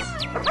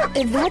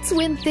 that's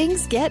when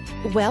things get,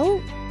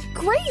 well,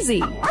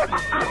 crazy.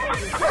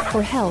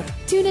 For help,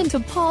 tune in to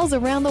Paws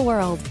Around the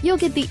World. You'll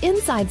get the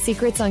inside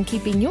secrets on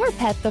keeping your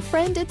pet the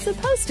friend it's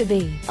supposed to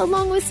be,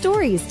 along with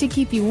stories to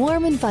keep you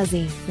warm and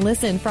fuzzy.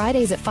 Listen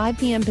Fridays at 5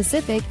 p.m.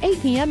 Pacific,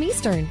 8 p.m.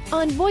 Eastern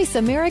on Voice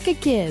America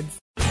Kids.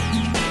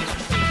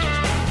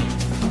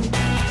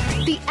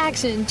 The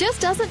action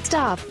just doesn't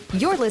stop.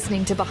 You're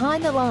listening to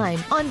Behind the Line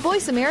on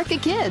Voice America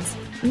Kids.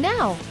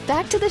 Now,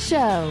 back to the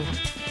show.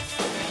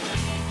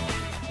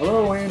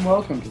 Hello and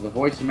welcome to the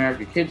Voice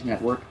America Kids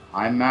Network.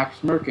 I'm Max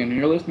Merkin and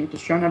you're listening to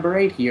show number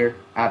 8 here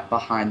at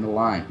Behind the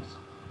Lines.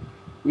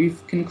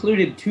 We've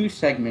concluded 2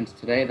 segments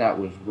today. That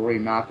was Rory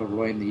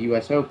McIlroy in the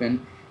U.S.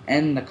 Open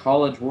and the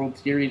College World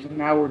Series, and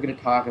now we're going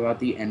to talk about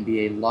the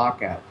NBA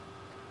lockout.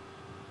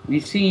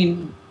 We've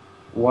seen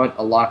what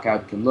a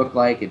lockout can look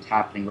like. It's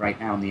happening right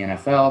now in the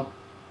NFL,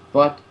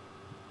 but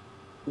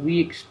we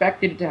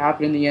expected it to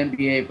happen in the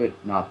NBA, but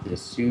not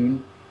this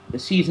soon. The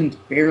season's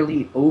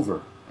barely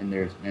over, and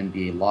there's an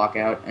NBA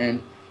lockout,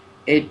 and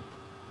it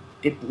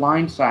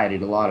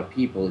blindsided a lot of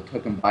people. It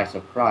took them by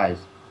surprise,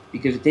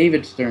 because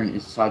David Stern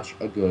is such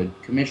a good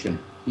commissioner.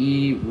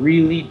 He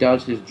really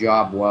does his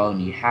job well, and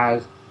he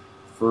has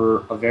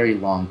for a very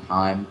long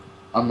time,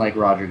 unlike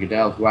Roger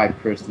Goodell, who I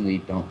personally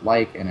don't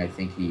like, and I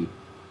think he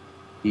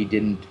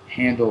didn't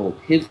handle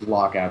his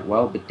lockout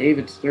well, but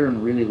David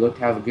Stern really looked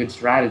to have a good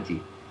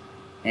strategy.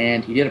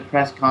 And he did a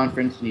press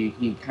conference, and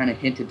he kind of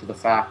hinted to the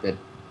fact that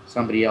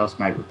somebody else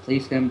might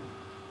replace him.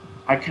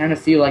 I kind of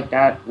feel like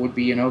that would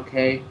be an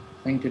okay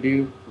thing to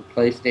do,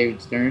 replace David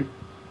Stern.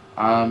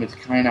 It's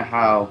kind of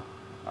how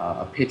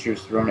a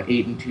pitcher's thrown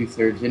 8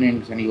 2/3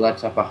 innings, and he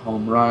lets up a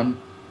home run,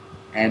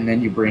 and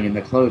then you bring in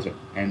the closer,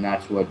 and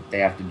that's what they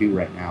have to do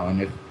right now.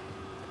 And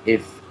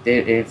if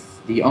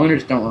the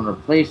owners don't want to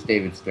replace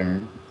David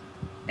Stern,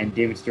 and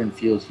David Stern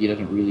feels he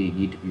doesn't really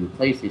need to be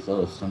replaced, he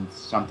still has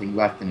something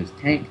left in his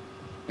tank,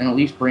 then at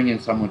least bring in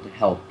someone to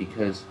help,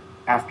 because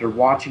after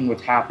watching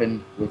what's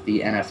happened with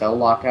the NFL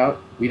lockout,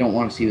 we don't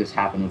want to see this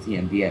happen with the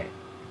NBA,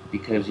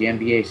 because the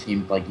NBA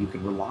seemed like you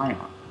could rely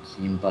on. It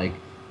seemed like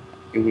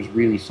it was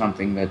really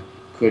something that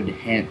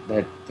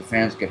that the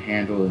fans could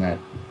handle, and that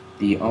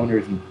the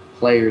owners and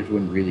players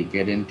wouldn't really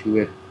get into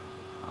it,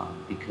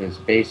 because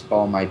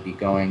baseball might be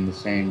going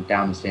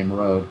down the same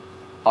road.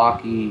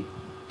 Hockey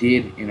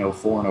did in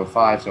 04 and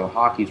 05, so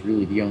hockey's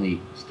really the only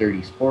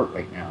sturdy sport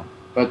right now.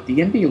 But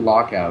the NBA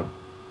lockout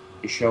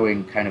is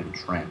showing kind of a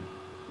trend.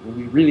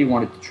 We really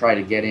wanted to try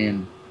to get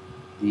in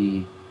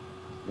the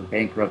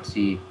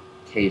bankruptcy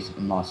case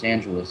in Los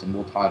Angeles, and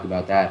we'll talk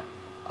about that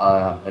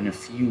in a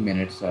few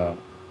minutes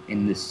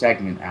in this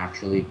segment,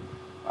 actually.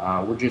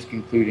 We're just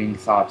concluding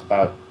thoughts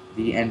about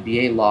the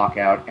NBA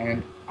lockout,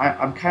 and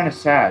I'm kind of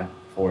sad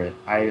for it.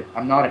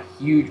 I'm not a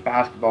huge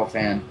basketball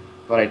fan,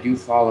 but I do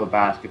follow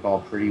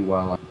basketball pretty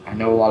well. I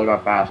know a lot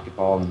about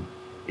basketball, and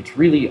it's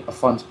really a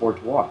fun sport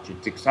to watch.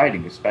 It's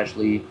exciting,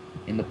 especially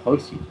in the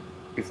postseason.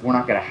 If we're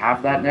not going to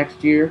have that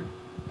next year,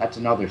 that's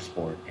another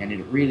sport, and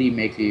it really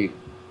makes you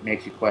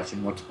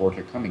question what sports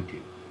are coming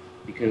to,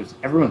 because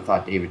everyone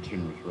thought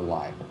Davidson was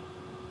reliable.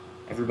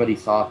 Everybody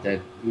thought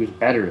that he was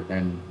better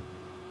than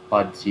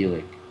Bud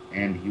Selig,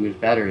 and he was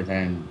better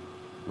than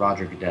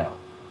Roger Goodell.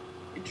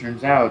 It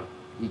turns out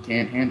he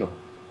can't handle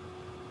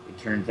it. It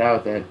turns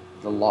out that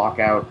the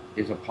lockout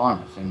is upon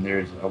us, and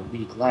there's a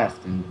week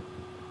left, and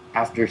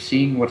after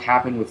seeing what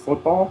happened with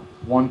football,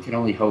 one can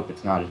only hope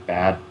it's not as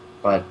bad,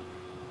 but,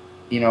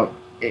 you know,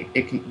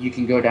 you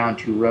can go down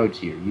two roads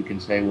here. You can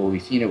say, well,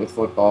 we've seen it with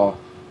football,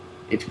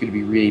 it's going to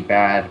be really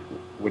bad,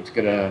 we're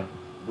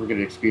going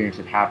to experience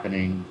it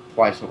happening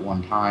twice at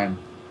one time.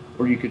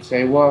 Or you could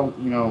say, well,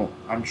 you know,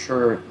 I'm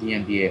sure the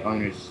NBA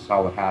owners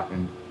saw what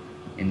happened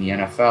in the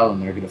NFL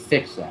and they're going to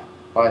fix that.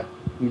 But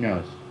who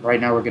knows?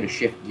 Right now we're going to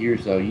shift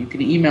gears, though. You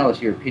can email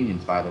us your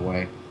opinions, by the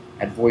way,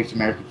 at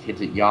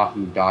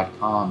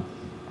voiceamericakids@yahoo.com.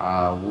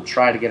 We'll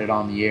try to get it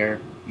on the air.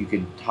 You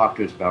could talk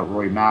to us about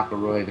Rory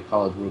McIlroy, the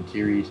College World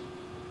Series,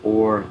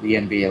 or the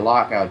NBA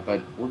lockout.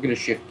 But we're going to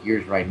shift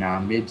gears right now,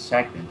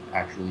 mid-segment,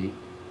 actually.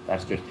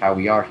 That's just how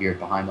we are here at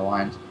Behind the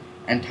Lines,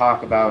 and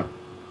talk about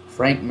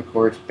Frank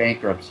McCourt's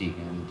bankruptcy.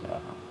 And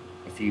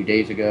a few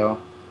days ago,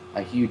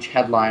 a huge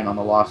headline on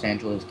the Los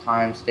Angeles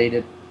Times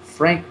stated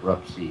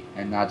Frankruptcy,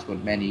 and that's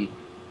what many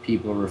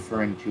people are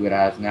referring to it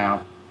as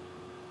now.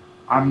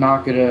 I'm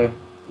not going to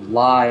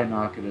lie, I'm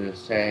not going to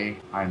say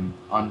I'm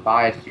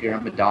unbiased here.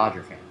 I'm a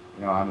Dodger fan.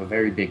 You know, I'm a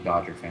very big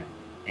Dodger fan.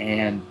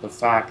 And the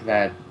fact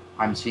that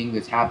I'm seeing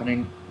this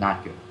happening,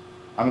 not good.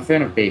 I'm a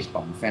fan of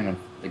baseball, I'm a fan of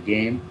the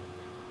game,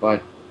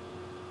 but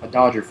a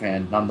Dodger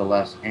fan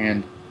nonetheless,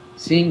 and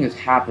seeing this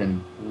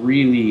happen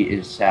really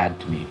is sad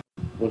to me.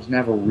 Was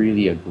never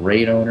really a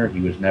great owner.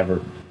 He was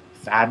never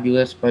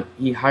fabulous, but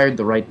he hired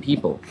the right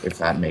people, if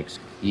that makes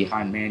sense. He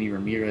hired Manny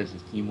Ramirez.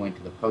 His team went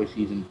to the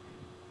postseason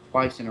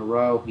twice in a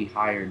row. He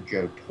hired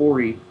Joe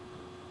Torre,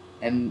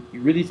 and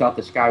you really thought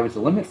the sky was the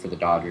limit for the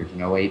Dodgers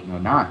in 08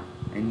 and 09.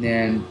 And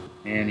then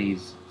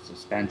Manny's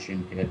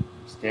suspension hit,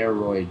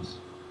 steroids,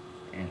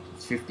 and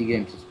his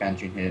 50-game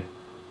suspension hit.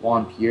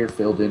 Juan Pierre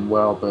filled in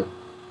well, but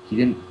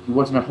he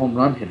wasn't a home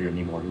run hitter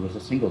anymore. He was a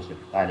singles hitter.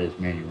 That is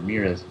Manny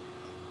Ramirez.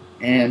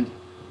 And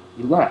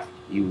he left.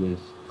 He was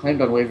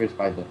claimed on waivers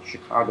by the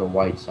Chicago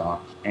White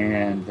Sox,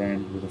 and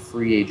then he was a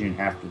free agent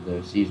after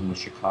the season with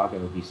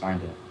Chicago. He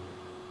signed a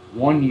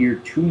one-year,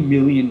 $2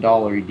 million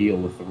deal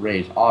with the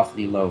Rays,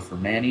 awfully low for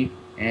Manny,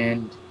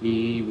 and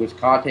he was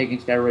caught taking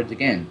steroids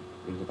again.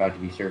 He was about to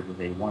be served with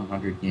a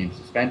 100-game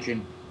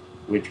suspension,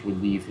 which would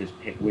leave his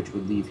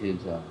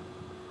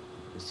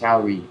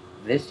salary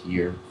this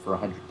year for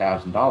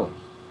 $100,000.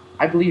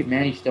 I believe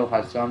Manny still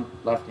has some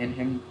left in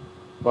him,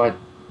 but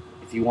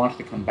if he wants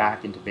to come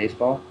back into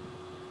baseball,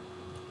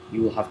 he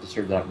will have to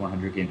serve that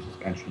 100-game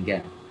suspension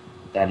again.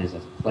 That is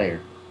as a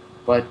player.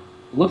 But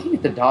looking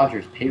at the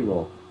Dodgers'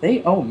 payroll,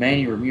 they owe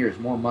Manny Ramirez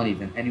more money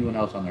than anyone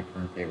else on their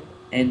current payroll.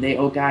 And they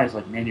owe guys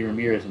like Manny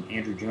Ramirez and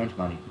Andrew Jones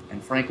money.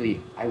 And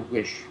frankly, I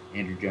wish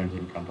Andrew Jones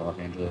didn't come to Los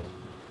Angeles.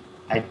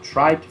 I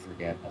tried to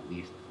forget, at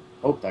least.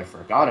 Hoped I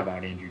forgot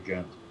about Andrew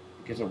Jones,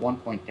 because at one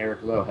point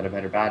Derek Lowe had a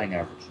better batting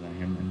average than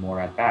him and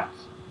more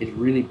at-bats. It's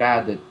really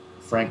bad that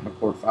Frank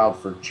McCourt filed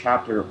for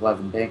Chapter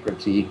 11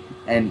 bankruptcy,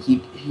 and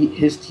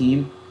his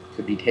team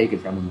could be taken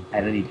from him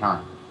at any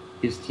time.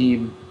 His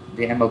team,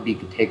 the MLB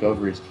could take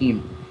over his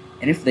team.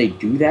 And if they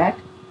do that,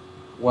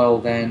 well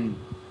then,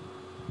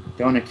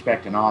 don't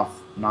expect not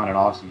an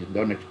off-season,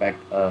 don't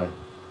expect a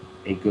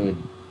good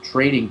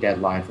trading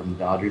deadline from the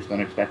Dodgers,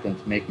 don't expect them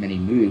to make many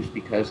moves,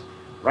 because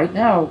right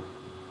now,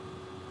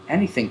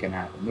 anything can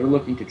happen. They're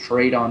looking to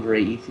trade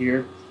Andre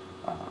Ethier,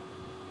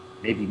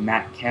 maybe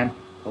Matt Kemp,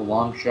 a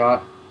long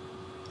shot,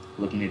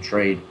 looking to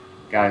trade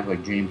guys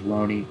like James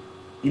Loney.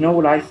 You know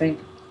what I think?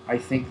 I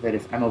think that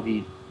if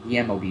the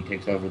MLB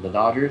takes over the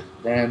Dodgers,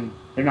 then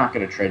they're not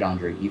going to trade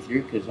Andre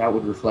Ethier, because that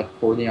would reflect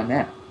poorly on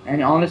them.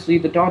 And honestly,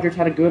 the Dodgers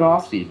had a good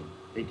offseason.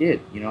 They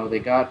did. You know, they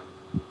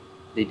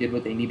did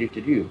what they needed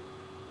to do.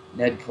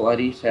 Ned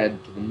Colletti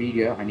said to the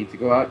media, I need to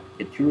go out,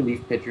 get 2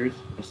 relief pitchers,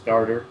 a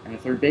starter, and a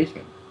third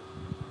baseman.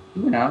 He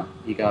went out,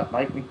 he got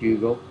Mike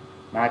McDougal,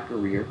 Matt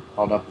Guerrier,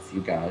 called up a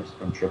few guys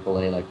from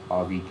AAA like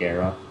Javi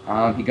Guerra.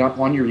 He got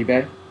Juan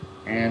Uribe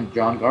and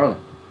John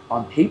Garland.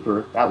 On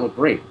paper, that looked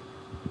great,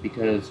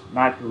 because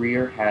Matt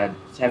Guerrier had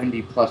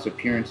 70-plus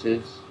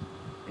appearances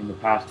in the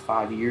past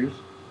 5 years,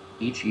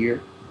 each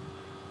year.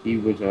 He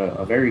was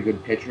a very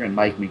good pitcher, and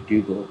Mike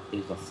McDougal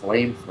is a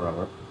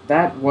flamethrower.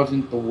 That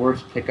wasn't the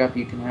worst pickup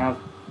you can have.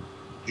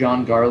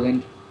 John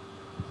Garland,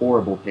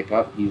 horrible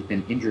pickup. He's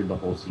been injured the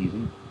whole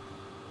season.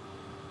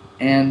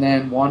 And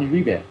then Juan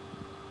Uribe,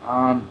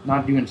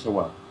 not doing so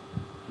well.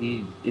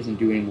 He isn't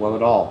doing well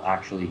at all,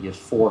 actually. He has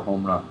 4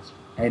 home runs.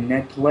 And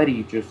Ned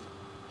Colletti just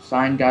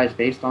signed guys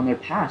based on their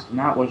past, and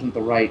that wasn't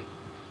the right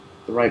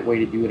way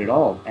to do it at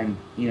all. And,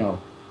 you know,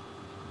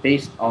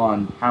 based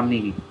on how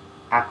many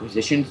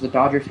acquisitions the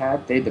Dodgers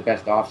had, they had the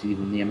best offseason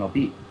in the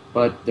MLB.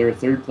 But they're a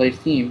third-place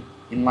team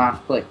in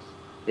last place.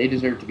 They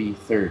deserve to be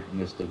third in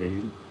this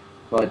division,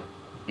 but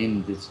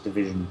in this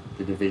division,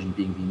 the division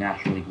being the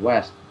National League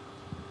West.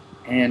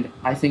 And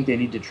I think they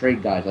need to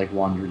trade guys like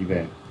Juan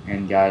Uribe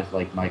and guys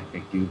like Mike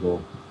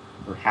McDougal,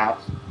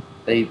 perhaps.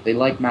 They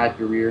like Matt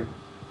Guerrier,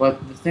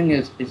 but the thing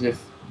is if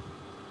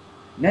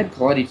Ned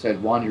Colletti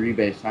said Juan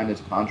Uribe signed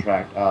this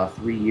contract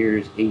 3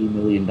 years, $80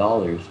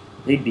 million,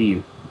 they'd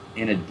be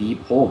in a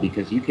deep hole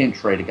because you can't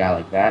trade a guy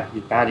like that.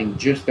 He's batting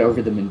just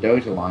over the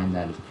Mendoza line,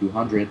 that is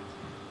 200,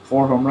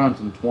 4 home runs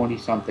and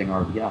 20-something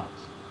RBIs.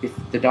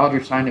 If the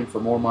Dodgers signed him for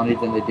more money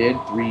than they did,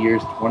 3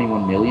 years,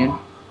 $21 million,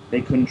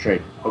 they couldn't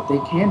trade him. But they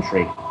can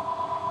trade him.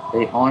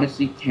 They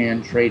honestly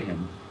can trade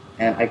him.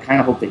 And I kind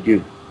of hope they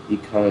do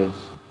because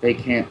they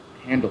can't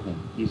handle him.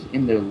 He's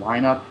in their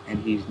lineup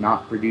and he's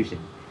not producing.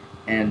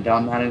 And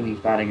Don Mattingly's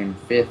batting in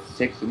 5th,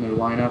 6th in their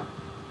lineup.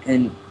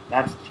 And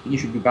he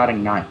should be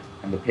batting 9th.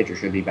 And the pitcher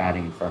should be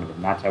batting in front of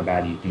him. That's how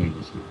bad he's doing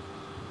this year.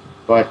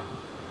 But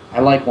I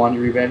like Juan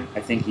Uribe.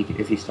 I think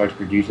if he starts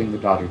producing, the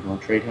Dodgers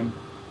won't trade him.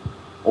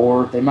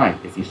 Or they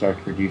might. If he starts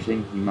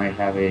producing, he might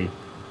have a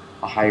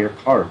higher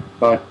card.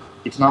 But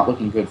it's not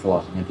looking good for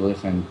Los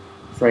Angeles. And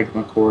Frank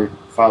McCourt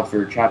filed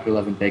for Chapter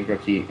 11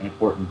 bankruptcy in a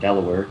court in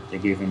Delaware. They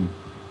gave him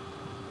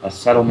a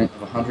settlement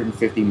of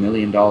 $150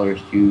 million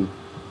to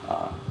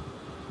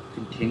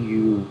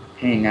continue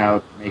paying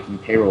out, making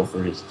payroll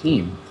for his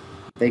team.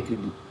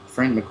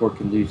 Frank McCourt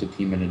could lose the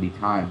team at any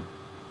time.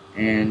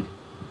 And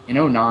in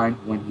 2009,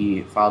 when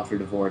he filed for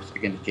divorce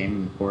against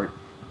Jamie McCourt,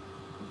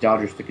 the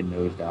Dodgers took a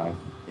nosedive.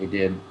 They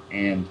did.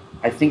 And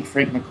I think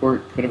Frank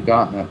McCourt could have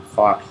gotten a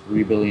Fox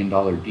 $3 billion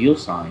deal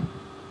signed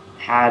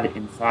had,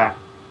 in fact,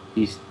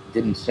 he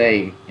didn't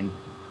say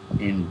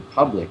in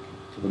public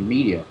to the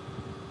media,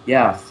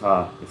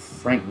 if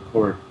Frank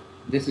McCourt,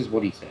 this is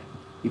what he said.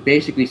 He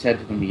basically said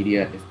to the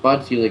media, if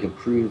Bud Selig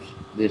approves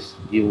this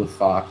deal with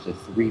Fox, a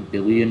 $3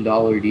 billion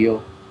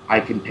deal, I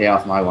can pay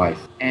off my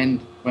wife.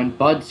 And when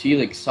Bud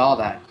Selig saw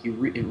that, it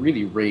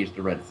really raised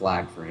a red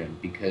flag for him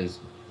because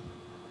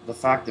the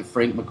fact that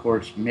Frank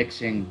McCourt's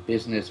mixing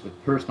business with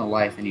personal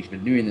life, and he's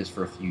been doing this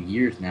for a few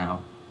years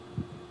now,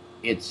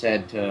 it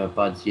said to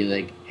Bud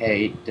Selig,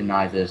 hey,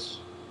 deny this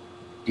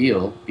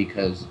deal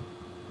because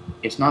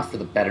it's not for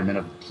the betterment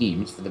of the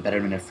team, it's for the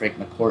betterment of Frank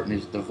McCourt and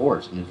his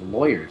divorce and his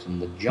lawyers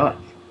and the judge.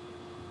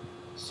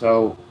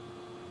 So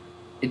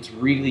it's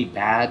really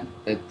bad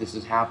that this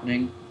is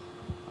happening.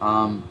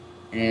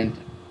 And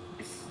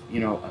if,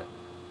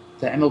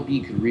 the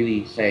MLB could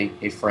really say,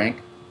 hey,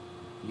 Frank,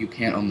 you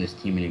can't own this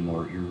team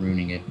anymore. You're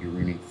ruining it. You're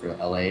ruining it for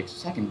LA. It's the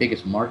second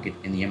biggest market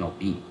in the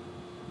MLB.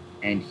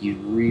 And he's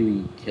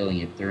really killing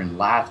it. They're in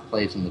last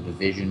place in the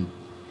division.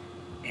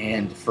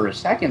 And for a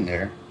second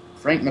there,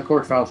 Frank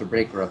McCourt filed for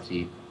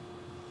bankruptcy.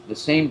 The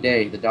same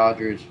day the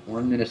Dodgers were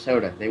in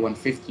Minnesota, they won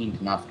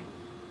 15-0.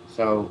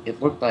 So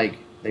it looked like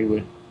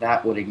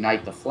that would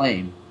ignite the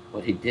flame,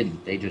 but it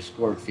didn't. They just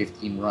scored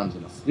 15 runs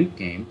in a fluke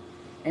game,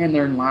 and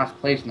they're in last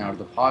place now to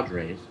the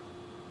Padres,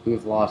 who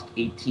have lost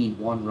 18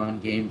 one-run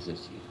games this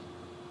season.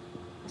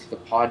 It's the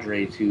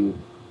Padres who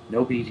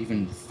nobody's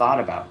even thought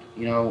about,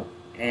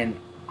 and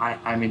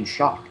I'm in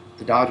shock.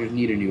 The Dodgers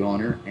need a new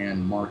owner,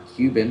 and Mark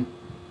Cuban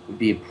would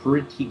be a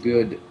pretty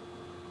good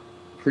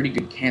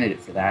candidate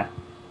for that.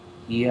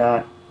 He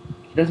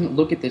doesn't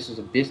look at this as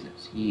a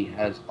business. He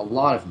has a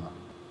lot of money,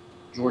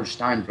 George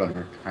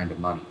Steinbrenner kind of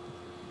money,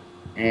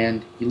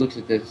 and he looks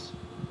at this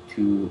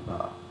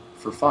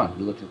for fun.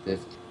 He looks at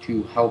this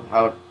to help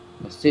out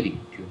a city,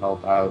 to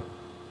help out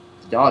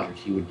the Dodgers.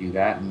 He would do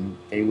that, and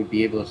they would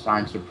be able to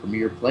sign some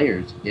premier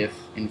players if,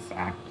 in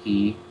fact,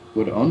 he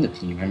would own the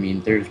team. I mean,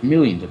 there's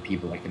millions of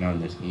people that can own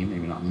this team,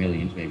 maybe not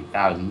millions, maybe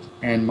thousands,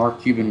 and Mark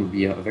Cuban would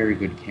be a very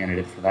good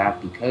candidate for that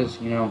because,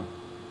 he knows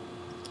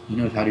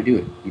how to do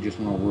it. He just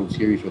won a World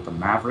Series with the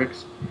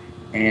Mavericks,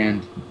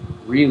 and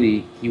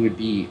really, he would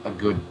be a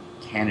good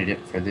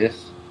candidate for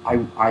this.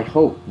 I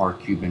hope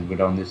Mark Cuban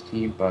would own this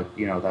team, but,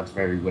 that's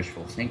very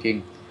wishful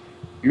thinking.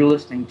 You're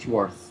listening to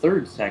our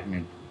third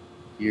segment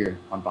here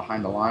on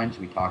Behind the Lines.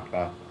 We talked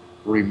about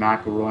Rory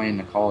McIlroy in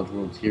the College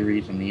World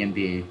Series and the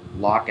NBA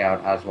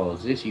lockout as well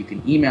as this. You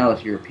can email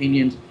us your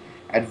opinions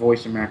at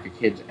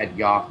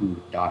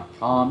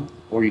voiceamericakids@yahoo.com,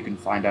 or you can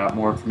find out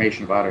more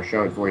information about our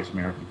show at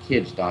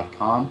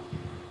voiceamericakids.com.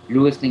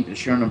 You're listening to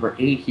show number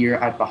 8 here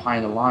at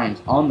Behind the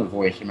Lines on the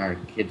Voice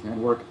America Kids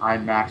Network.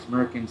 I'm Max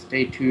Merkin.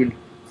 Stay tuned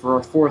for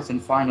our fourth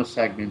and final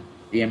segment,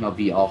 the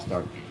MLB All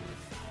Star Game.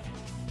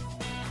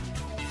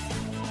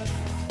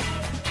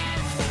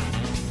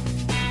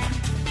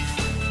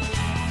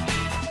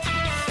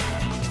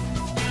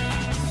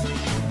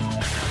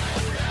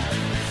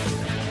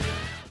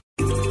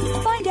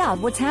 Out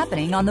what's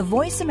happening on the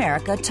Voice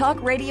America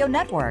Talk Radio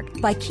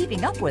Network by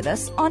keeping up with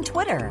us on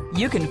Twitter.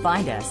 You can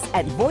find us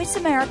at Voice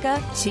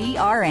America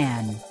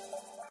TRN.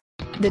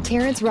 The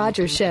Terrence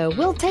Rogers Show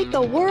will take the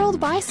world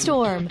by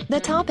storm. The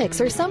topics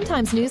are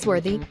sometimes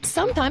newsworthy,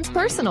 sometimes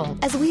personal,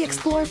 as we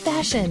explore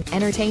fashion,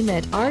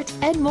 entertainment, art,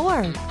 and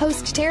more.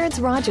 Host Terrence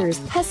Rogers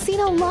has seen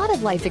a lot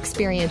of life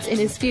experience in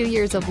his few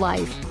years of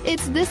life.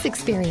 It's this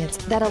experience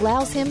that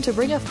allows him to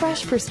bring a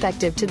fresh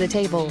perspective to the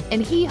table,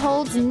 and he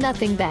holds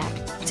nothing back.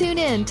 Tune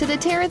in to The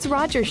Terrence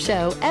Rogers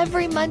Show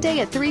every Monday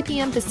at 3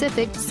 p.m.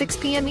 Pacific, 6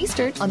 p.m.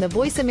 Eastern on the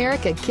Voice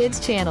America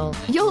Kids channel.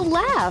 You'll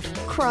laugh,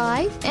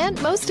 cry,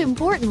 and most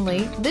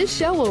importantly, this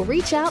show will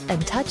reach out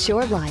and touch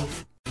your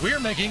life. We're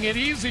making it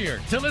easier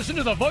to listen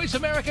to the Voice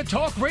America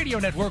Talk Radio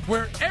Network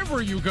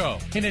wherever you go.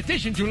 In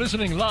addition to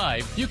listening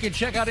live, you can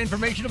check out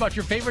information about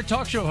your favorite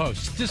talk show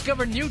hosts,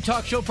 discover new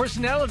talk show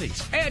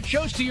personalities, add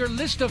shows to your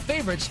list of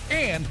favorites,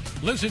 and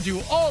listen to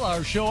all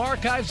our show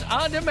archives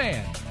on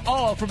demand.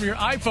 All from your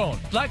iPhone,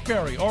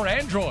 BlackBerry, or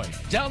Android.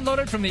 Download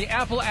it from the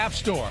Apple App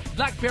Store,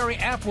 BlackBerry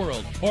App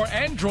World, or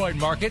Android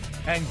Market,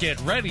 and get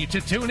ready to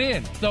tune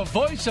in. The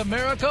Voice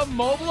America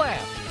mobile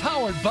app,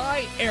 powered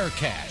by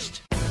Aircast.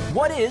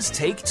 What is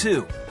Take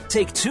Two?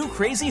 Take two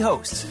crazy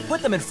hosts,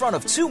 put them in front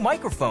of two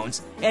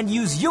microphones, and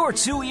use your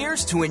two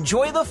ears to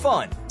enjoy the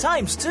fun.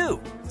 Times two.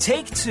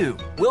 Take Two.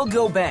 We'll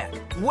go back,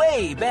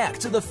 way back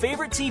to the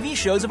favorite TV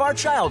shows of our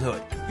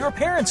childhood. Your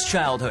parents'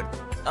 childhood.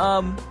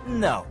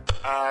 No.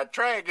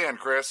 Try again,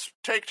 Chris.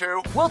 Take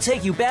two. We'll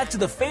take you back to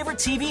the favorite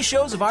TV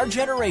shows of our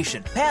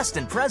generation, past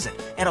and present,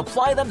 and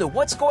apply them to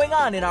what's going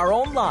on in our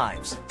own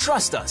lives.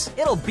 Trust us,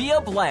 it'll be a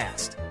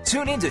blast.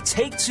 Tune in to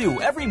Take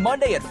Two every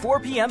Monday at 4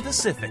 p.m.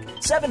 Pacific,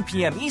 7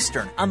 p.m.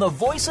 Eastern on the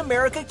Voice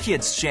America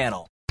Kids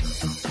channel.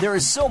 There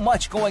is so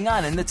much going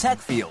on in the tech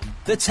field.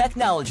 The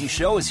Technology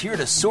Show is here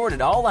to sort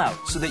it all out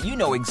so that you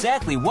know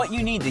exactly what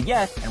you need to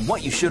get and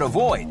what you should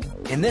avoid.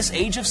 In this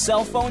age of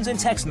cell phones and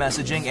text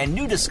messaging and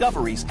new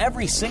discoveries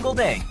every single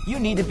day, you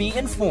need to be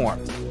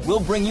informed. We'll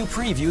bring you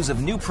previews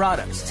of new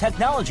products,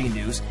 technology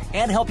news,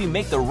 and help you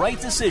make the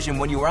right decision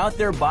when you are out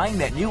there buying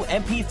that new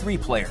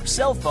MP3 player,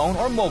 cell phone,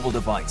 or mobile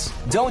device.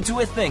 Don't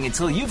do a thing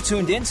until you've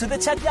tuned in to The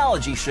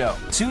Technology Show,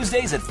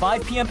 Tuesdays at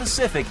 5 p.m.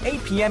 Pacific,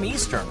 8 p.m.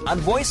 Eastern on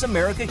Voice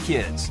America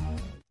Kids.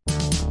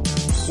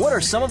 What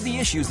are some of the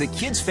issues that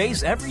kids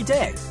face every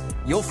day?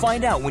 You'll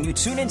find out when you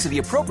tune into the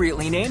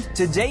appropriately named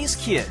Today's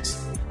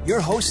Kids.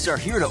 Your hosts are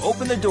here to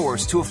open the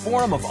doors to a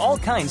forum of all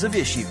kinds of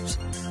issues.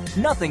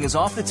 Nothing is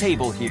off the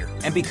table here,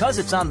 and because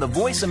it's on the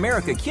Voice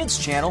America Kids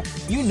channel,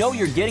 you know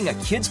you're getting a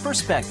kid's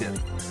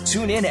perspective.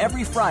 Tune in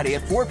every Friday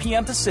at 4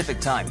 p.m. Pacific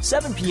Time,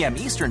 7 p.m.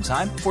 Eastern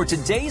Time for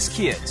Today's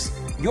Kids.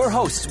 Your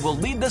hosts will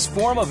lead this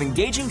forum of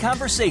engaging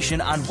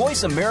conversation on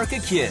Voice America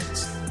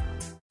Kids.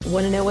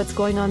 Want to know what's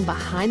going on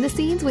behind the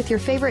scenes with your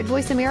favorite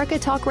Voice America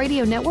Talk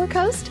Radio Network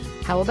host?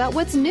 How about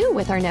what's new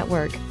with our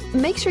network?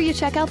 Make sure you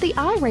check out the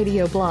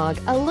iRadio blog,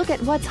 a look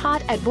at what's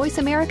hot at Voice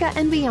America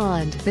and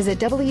beyond. Visit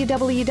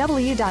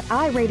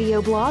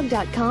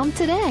www.iradioblog.com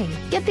today.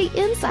 Get the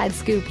inside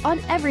scoop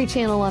on every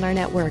channel on our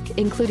network,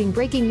 including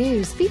breaking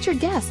news, featured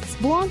guests,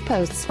 blog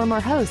posts from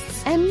our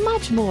hosts, and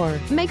much more.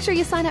 Make sure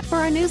you sign up for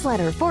our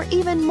newsletter for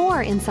even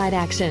more inside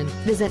action.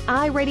 Visit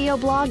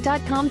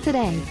iradioblog.com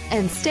today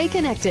and stay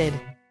connected.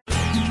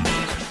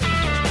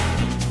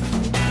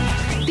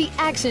 The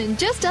action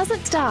just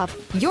doesn't stop.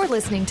 You're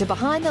listening to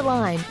Behind the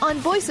Line on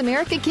Voice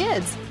America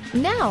Kids.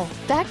 Now,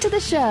 back to the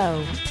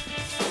show.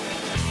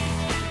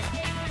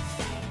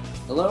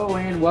 Hello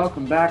and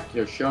welcome back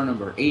to show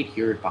number 8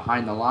 here at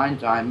Behind the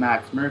Lines. I'm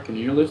Max Merkin and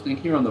you're listening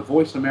here on the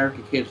Voice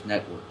America Kids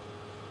Network.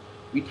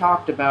 We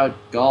talked about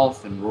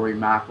golf and Rory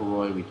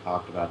McIlroy. We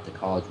talked about the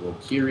College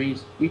World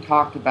Series. We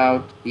talked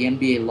about the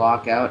NBA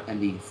lockout and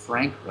the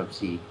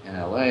bankruptcy in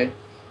LA.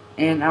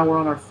 And now we're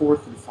on our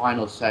fourth and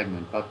final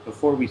segment. But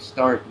before we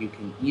start, you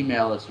can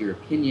email us your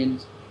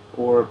opinions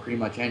or pretty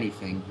much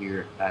anything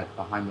here at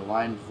Behind the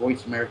Line,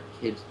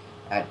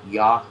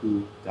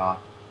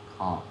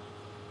 voiceamericakids@yahoo.com.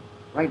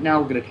 Right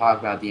now we're going to talk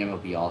about the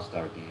MLB All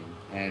Star Game.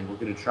 And we're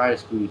going to try to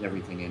squeeze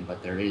everything in,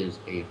 but there is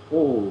a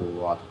whole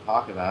lot to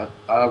talk about.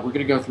 We're going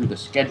to go through the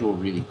schedule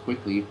really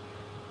quickly.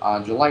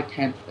 On July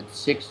 10th at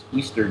 6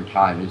 Eastern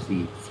Time is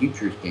the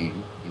Futures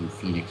Game in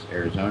Phoenix,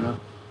 Arizona.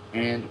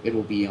 And it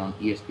will be on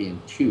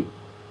ESPN2.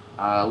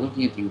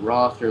 Looking at the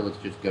roster, let's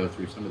just go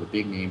through some of the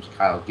big names.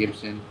 Kyle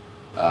Gibson,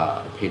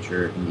 a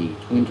pitcher in the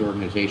Twins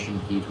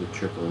organization. He's with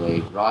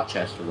AAA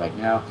Rochester right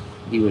now.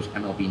 He was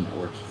MLB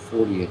Network's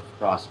 40th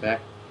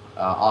prospect.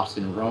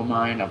 Austin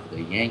Romine of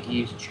the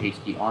Yankees. Chase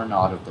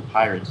Arnaud of the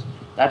Pirates.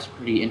 That's a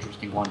pretty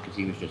interesting one because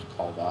he was just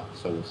called up,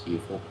 so we'll see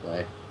if he'll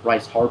play.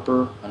 Bryce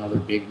Harper, another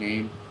big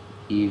name.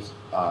 He's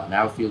an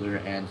outfielder,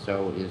 and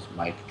so is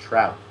Mike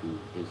Trout, who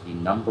is the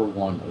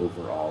 #1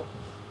 overall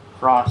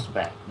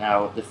prospect.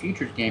 Now, the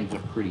Futures Game is a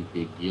pretty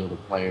big deal to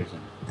players,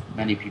 and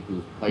many people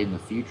who've played in the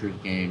Futures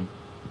Game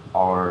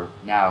are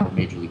now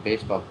Major League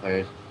Baseball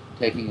players.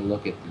 Taking a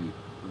look at the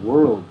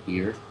World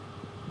here,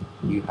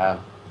 you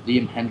have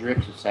Liam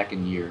Hendricks, a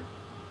second-year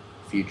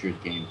Futures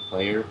Game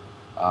player.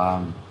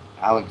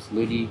 Alex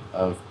Liddy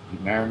of the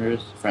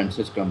Mariners,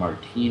 Francisco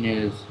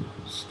Martinez,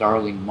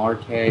 Starling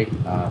Marte,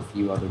 a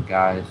few other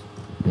guys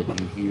that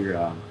you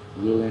hear,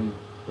 Lewin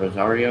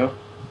Rosario.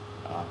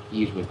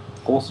 He's with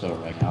Tulsa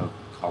right now,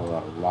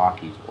 Colorado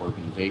Rockies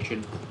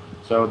organization.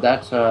 So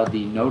that's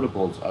the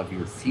notables of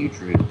your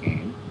Futures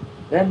game.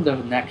 Then the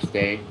next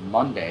day,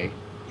 Monday,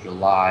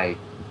 July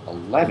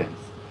 11th,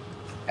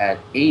 at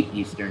 8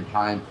 Eastern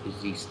Time, is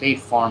the State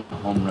Farm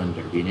Home Run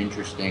Derby. An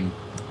interesting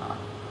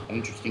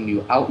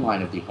new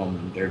outline of the Home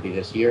Run Derby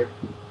this year.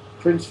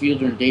 Prince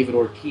Fielder and David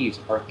Ortiz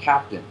are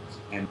captains,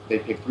 and they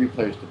pick 3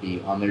 players to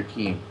be on their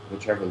team.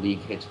 Whichever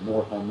league hits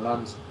more home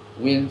runs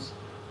wins,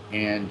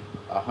 and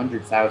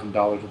 $100,000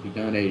 will be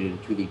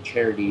donated to the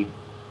charity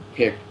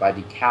picked by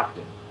the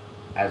captain.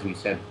 As we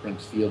said,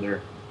 Prince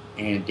Fielder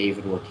and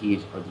David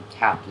Ortiz are the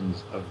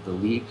captains of the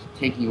leagues.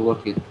 Taking a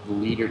look at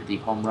the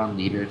home run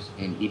leaders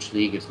in each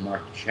league is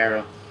Mark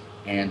Teixeira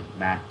and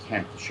Matt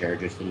Kemp. Teixeira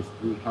just hit his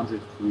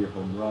 300th career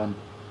home run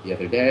the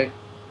other day.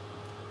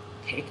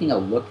 Taking a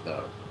look,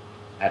 though,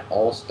 at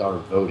all-star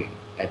voting,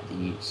 at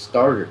the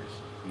starters,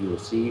 you will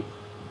see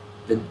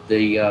the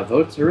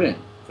votes are in.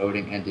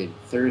 Voting ended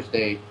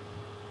Thursday,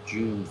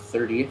 June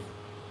 30th.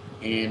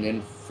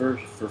 And for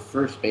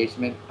first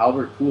baseman,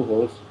 Albert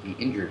Pujols, the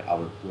injured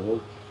Albert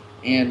Pujols,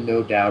 and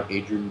no doubt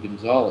Adrian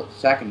Gonzalez.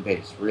 Second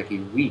base, Ricky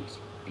Weeks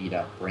beat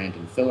out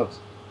Brandon Phillips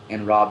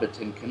and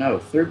Robinson Cano.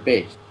 Third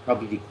base,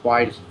 probably the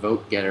quietest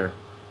vote getter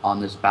on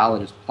this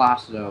ballot, is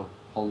Placido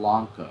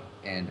Polanco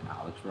and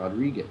Alex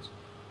Rodriguez.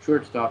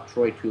 Shortstop,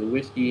 Troy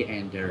Tulowitzki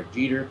and Derek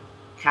Jeter.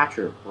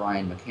 Catcher,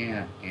 Brian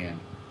McCann and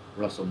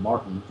Russell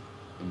Martin.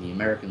 In the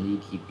American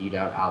League, he beat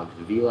out Alex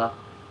Avila.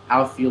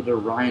 Outfielder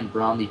Ryan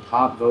Braun, the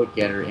top vote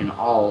getter in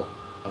all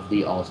of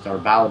the All-Star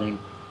balloting,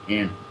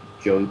 and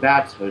Joey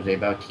Bats, Jose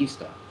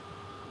Bautista.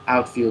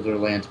 Outfielder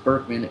Lance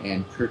Berkman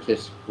and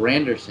Curtis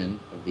Granderson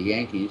of the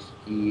Yankees.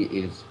 He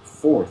is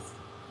fourth.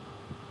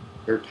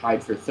 They're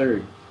tied for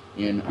third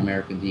in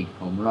American League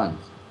home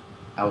runs.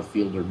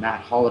 Outfielder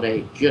Matt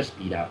Holliday just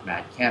beat out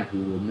Matt Kemp, who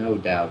will no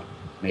doubt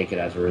make it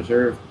as a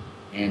reserve.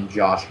 And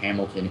Josh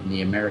Hamilton in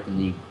the American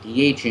League.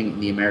 DHing in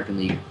the American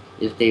League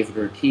is David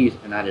Ortiz,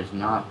 and that is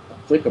not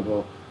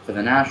applicable for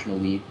the National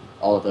League,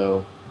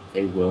 although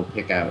they will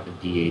pick out a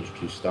DH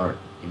to start.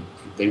 And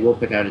they will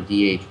pick out a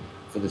DH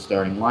for the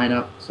starting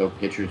lineup, so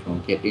pitchers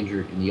won't get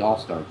injured in the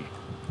All-Star game.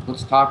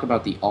 Let's talk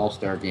about the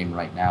All-Star game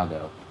right now,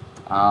 though.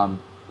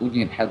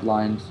 Looking at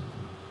headlines,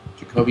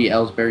 Jacoby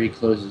Ellsbury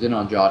closes in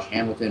on Josh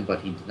Hamilton, but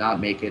he did not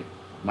make it.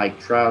 Mike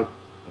Trout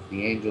of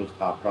the Angels,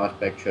 top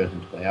prospect, chosen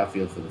to play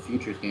outfield for the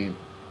Futures game.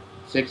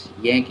 6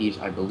 Yankees,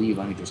 I believe.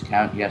 Let me just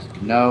count. Yes,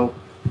 Cano,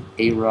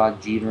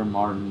 A-Rod, Jeter,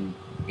 Martin,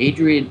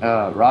 Adrian,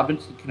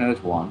 Robinson Cano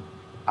is 1,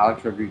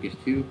 Alex Rodriguez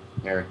 2,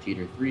 Derek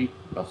Jeter 3,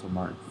 Russell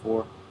Martin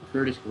 4,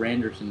 Curtis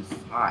Granderson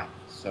 5.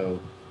 So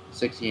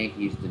 6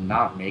 Yankees did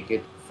not make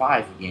it.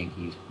 5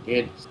 Yankees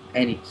did,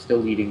 and still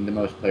leading the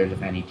most players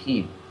of any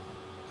team.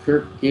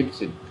 Kirk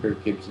Gibson,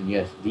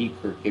 yes, the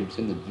Kirk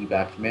Gibson, the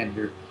D-backs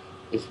manager,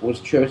 was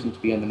chosen to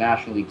be on the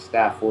National League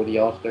staff for the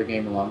All-Star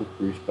game along with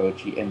Bruce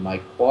Bochy and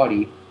Mike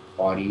Quaddy.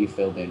 Quaddy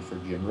filled in for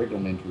Jim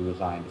Riggleman, who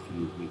resigned a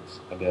few weeks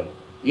ago.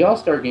 The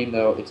All-Star game,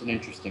 though, it's an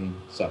interesting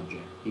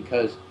subject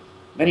because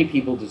many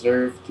people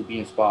deserve to be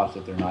in spots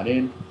that they're not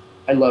in.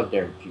 I love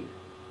Derek Jeter.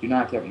 Do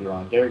not get me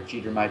wrong. Derek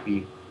Jeter might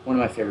be one of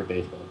my favorite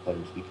baseball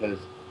players because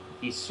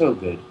he's so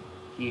good.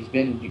 He's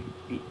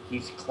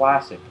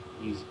classic.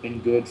 He's been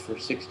good for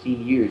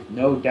 16 years,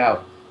 no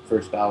doubt.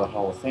 First ballot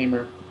Hall of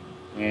Famer,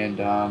 and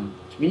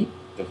to me,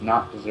 does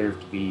not deserve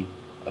to be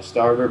a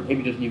starter.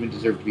 Maybe doesn't even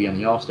deserve to be on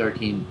the All-Star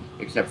team,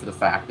 except for the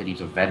fact that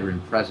he's a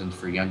veteran presence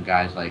for young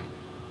guys like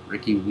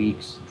Ricky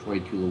Weeks, Troy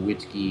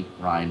Tulowitzki,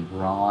 Ryan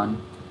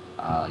Braun,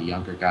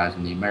 younger guys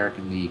in the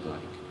American League.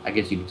 Like, I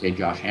guess you could say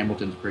Josh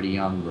Hamilton's pretty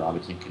young,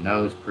 Robinson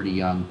Cano's pretty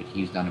young, but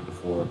he's done it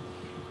before.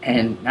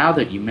 And now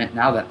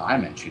that I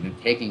mentioned it,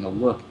 taking a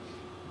look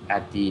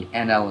at the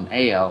NL and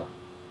AL,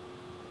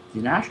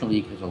 the National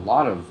League has a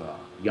lot of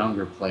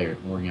younger players,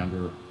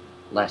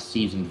 less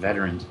seasoned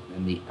veterans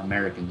than the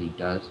American League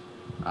does.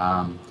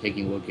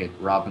 Taking a look at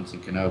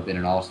Robinson Cano, been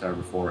an All-Star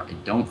before. I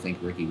don't think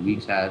Ricky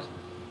Weeks has.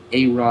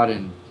 A-Rod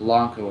and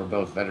Polanco are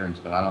both veterans,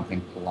 but I don't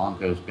think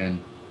Polanco's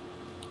been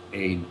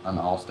an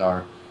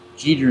All-Star.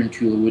 Jeter and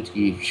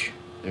Tulowitzki,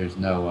 there's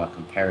no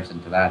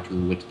comparison to that.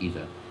 Tulowitzki's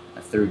a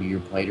 30-year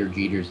player.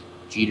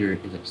 Jeter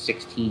is a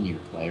 16-year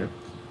player.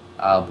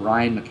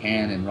 Brian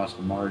McCann and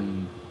Russell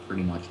Martin,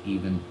 pretty much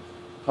even.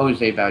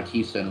 Jose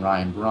Bautista and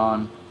Ryan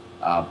Braun.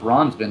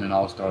 Braun's been an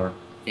All-Star,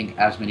 I think,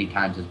 as many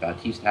times as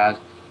Bautista has.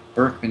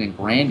 Berkman and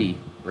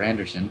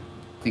Granderson.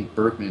 I think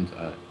Berkman's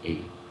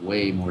a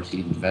way more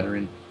seasoned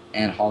veteran.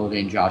 And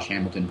Holliday and Josh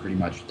Hamilton pretty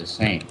much the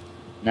same.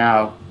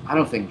 Now, I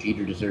don't think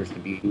Jeter deserves to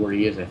be where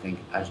he is. I think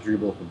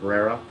Asdrubal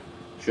Cabrera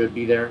should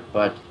be there,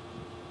 but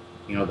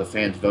the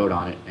fans vote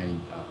on it, and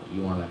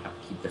you want to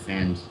keep the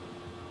fans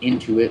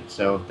into it,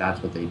 so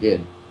that's what they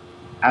did.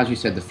 As we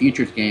said, the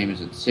Futures game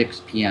is at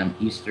 6 p.m.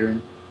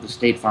 Eastern. The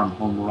State Farm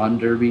Home Run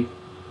Derby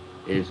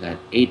is at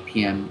 8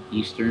 p.m.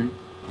 Eastern,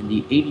 and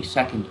the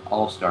 82nd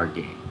All-Star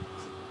Game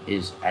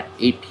is at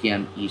 8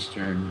 p.m.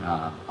 Eastern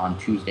on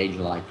Tuesday,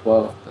 July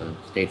 12th. The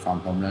State Farm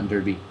Home Run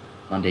Derby,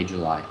 Monday,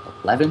 July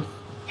 11th.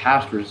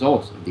 past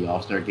results of the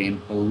All-Star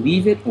Game,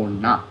 believe it or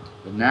not,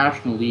 the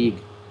National League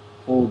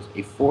holds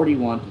a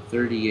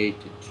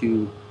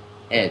 41-38-2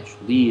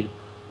 lead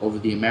over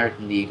the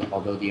American League,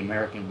 although the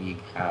American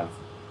League have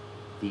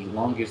the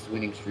longest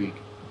winning streak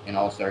in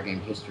All-Star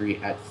Game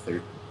history at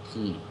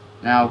 13.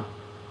 Now,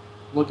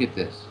 look at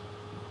this.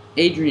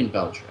 Adrian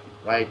Beltre,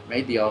 right,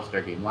 made the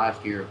All-Star Game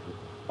last year with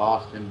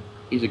Boston.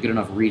 He's a good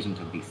enough reason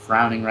to be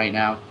frowning right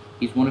now.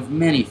 He's one of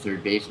many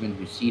third basemen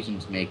whose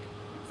seasons make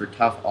for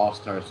tough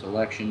All-Star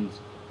selections,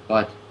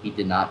 but he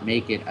did not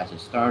make it as a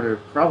starter,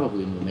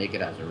 probably will make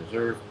it as a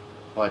reserve,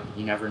 but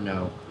you never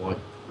know what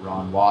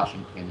Ron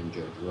Washington and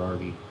Joe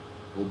Girardi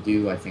will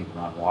do. I think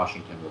Ron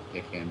Washington will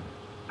pick him.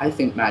 I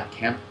think Matt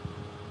Kemp,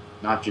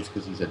 not just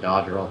because he's a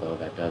Dodger, although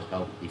that does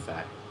help the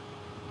fact,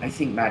 I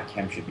think Matt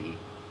Kemp should be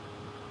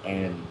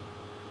a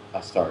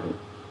starter,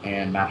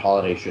 and Matt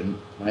Holliday shouldn't.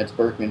 Lance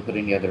Berkman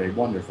putting together a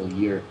wonderful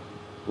year.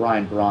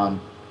 Ryan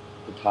Braun,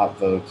 the top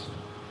votes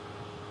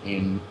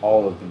in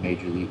all of the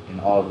major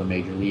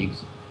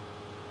leagues.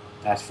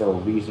 That's for a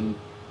reason.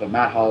 But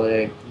Matt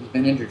Holliday, he's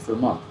been injured for a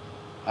month.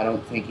 I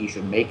don't think he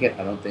should make it.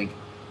 I don't think,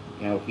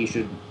 he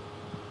should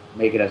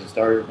make it as a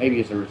starter, maybe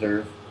as a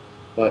reserve.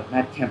 But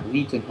Matt Kemp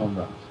leads in home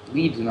runs,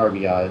 leads in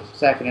RBIs,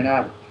 second in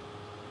average,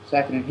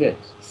 second in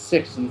hits,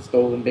 sixth in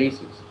stolen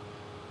bases.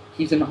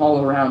 He's an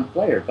all-around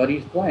player, but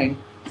he's playing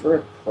for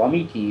a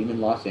crummy team in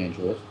Los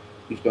Angeles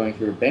who's going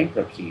through a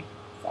bankruptcy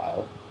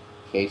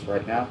case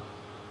right now,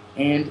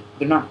 and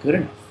they're not good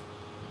enough.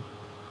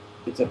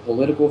 It's a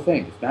political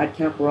thing. If Matt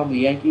Kemp were on the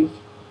Yankees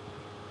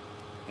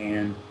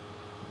and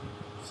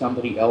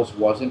somebody else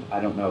wasn't, I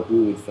don't know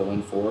who would fill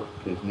in for,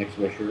 because Nick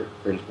Swisher,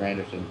 Curtis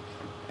Granderson,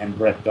 and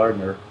Brett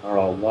Gardner are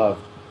all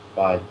loved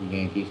by the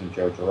Yankees and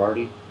Joe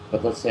Girardi.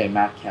 But let's say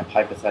Matt Kemp,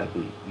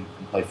 hypothetically, you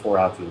can play 4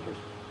 outfielders.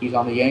 He's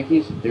on the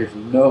Yankees, there's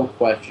no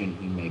question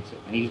he makes it.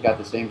 And he's got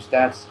the same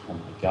stats. Oh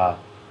my God.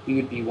 He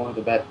would be one of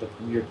the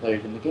premier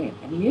players in the game.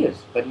 And he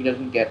is, but he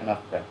doesn't get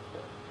enough credit for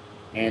it.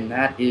 And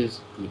that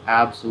is the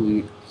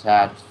absolute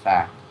sad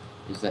fact,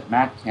 is that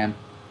Matt Kemp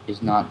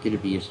is not going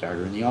to be a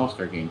starter in the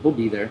All-Star Game. He'll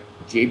be there.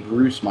 Jay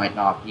Bruce might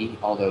not be,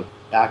 although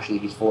actually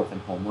he's 4th in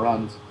home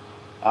runs.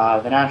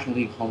 The National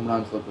League home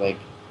run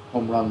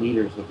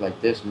leaders look like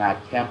this: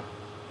 Matt Kemp,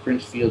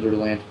 Prince Fielder,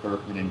 Lance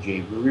Berkman, and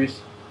Jay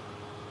Bruce.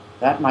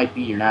 That might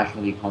be your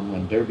National League home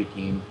run derby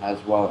team,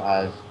 as well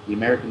as the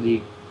American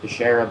League: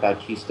 Teixeira,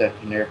 Bautista,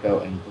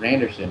 Konerko, and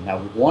Granderson. Now,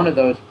 one of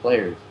those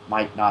players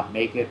might not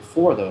make it.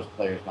 4 of those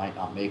players might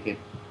not make it.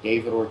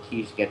 David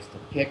Ortiz gets to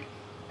pick,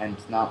 and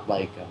it's not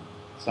like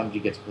somebody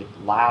gets picked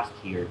last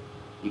here,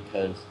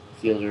 because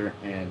Fielder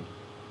and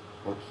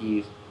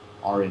Ortiz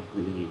aren't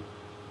really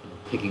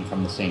picking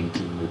from the same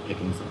team. They're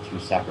picking from 2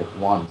 separate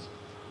ones.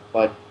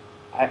 But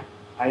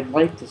I'd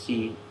like to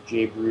see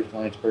Jay Bruce,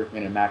 Lance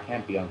Berkman, and Matt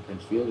Kemp be on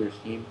Prince Fielder's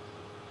team.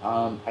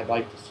 I'd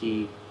like to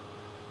see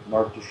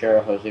Mark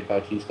Teixeira, Jose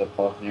Bautista,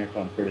 Paul Konerko,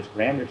 and Curtis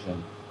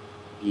Granderson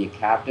be a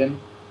captain,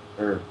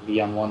 or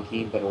be on one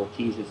team, but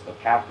Ortiz is the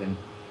captain.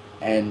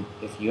 And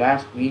if you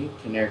ask me,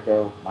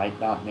 Konerko might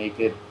not make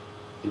it.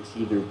 It's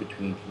either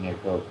between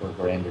Konerko or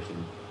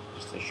Granderson.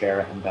 Just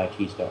Teixeira and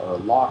Bautista are a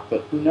lock,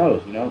 but who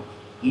knows,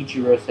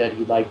 Ichiro said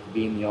he'd like to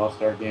be in the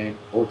All-Star Game.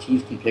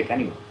 Ortiz can pick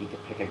anyone. He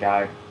could pick a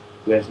guy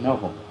who has no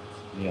home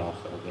runs in the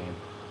All-Star Game.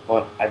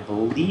 But I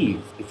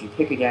believe if you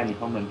pick a guy in the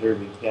home run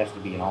derby, he has to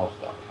be an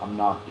All-Star. I'm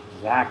not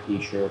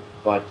exactly sure,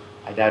 but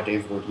I doubt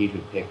David Ortiz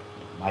would pick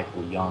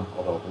Michael Young,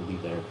 although he'll be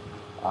there.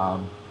 A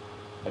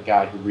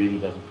guy who really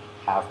doesn't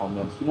have home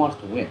runs. He wants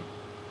to win.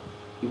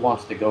 He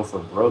wants to go for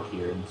broke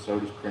here, and so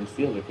does Prince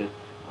Fielder, because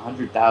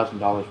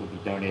 $100,000 will be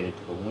donated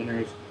to the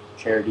winners'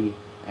 charity,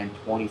 and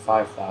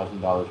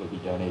 $25,000 will be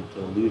donated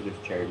to the losers'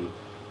 charity.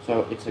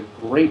 So it's a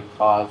great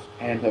cause,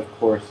 and of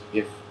course,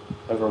 if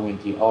whoever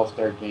wins the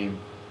All-Star Game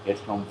gets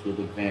home field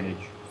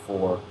advantage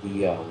for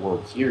the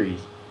World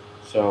Series.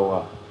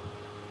 So,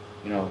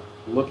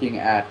 looking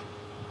at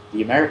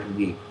the American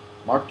League,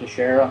 Mark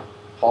Teixeira,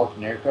 Paul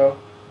Konerko,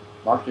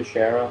 Mark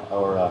Teixeira,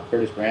 or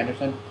Curtis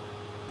Granderson,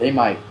 they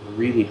might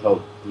really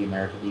hope the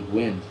American League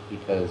wins,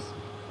 because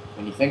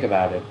when you think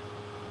about it,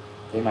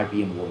 they might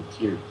be in the World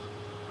Series.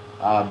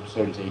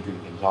 So does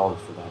Adrian Gonzalez,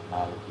 for that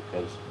matter,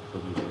 because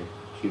he'll be there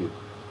too.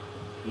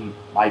 He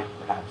might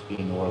perhaps be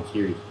in the World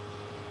Series.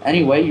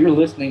 Anyway, you're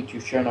listening to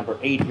show number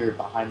 8 here at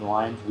Behind the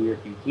Lines. We are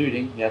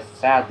concluding, yes,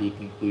 sadly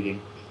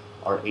concluding,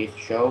 our 8th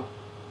show.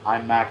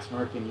 I'm Max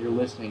Merck, and you're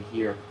listening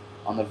here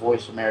on the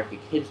Voice America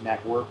Kids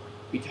Network.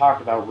 We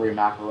talked about Rory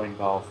McIlroy in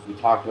golf. We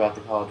talked about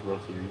the College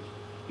World Series.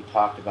 We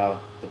talked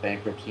about the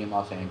bankruptcy in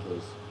Los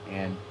Angeles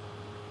and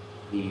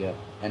the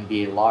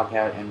NBA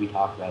lockout, and we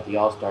talked about the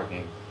All-Star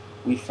Game.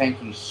 We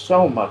thank you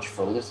so much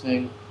for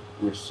listening.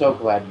 We're so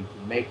glad you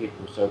can make it.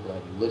 We're so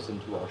glad you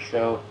listened to our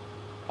show.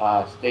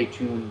 Stay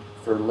tuned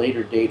for a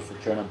later date for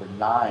show number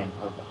 9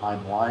 of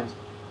Behind the Lines.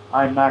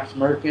 I'm Max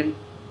Merkin.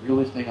 You're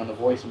listening on the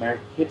Voice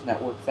America Kids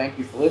Network. Thank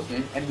you for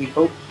listening, and we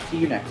hope to see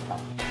you next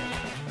time.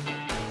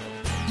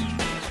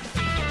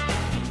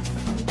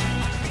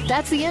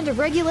 That's the end of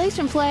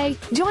regulation play.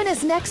 Join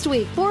us next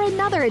week for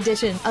another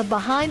edition of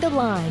Behind the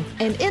Line,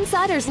 an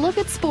insider's look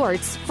at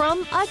sports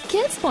from a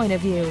kid's point of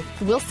view.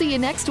 We'll see you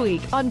next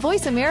week on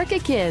Voice America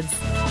Kids.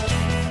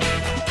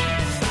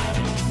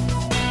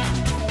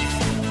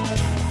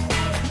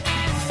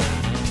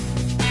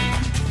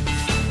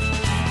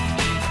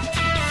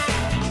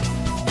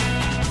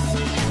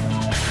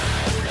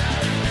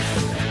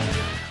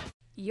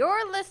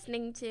 You're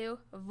listening to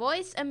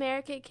Voice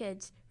America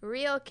Kids,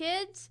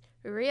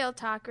 real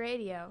talk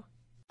radio.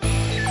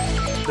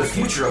 The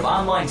future of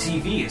online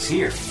TV is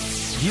here.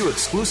 View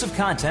exclusive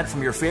content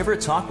from your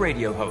favorite talk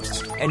radio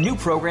hosts and new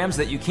programs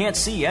that you can't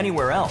see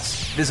anywhere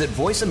else. Visit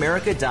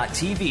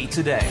voiceamerica.tv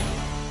today.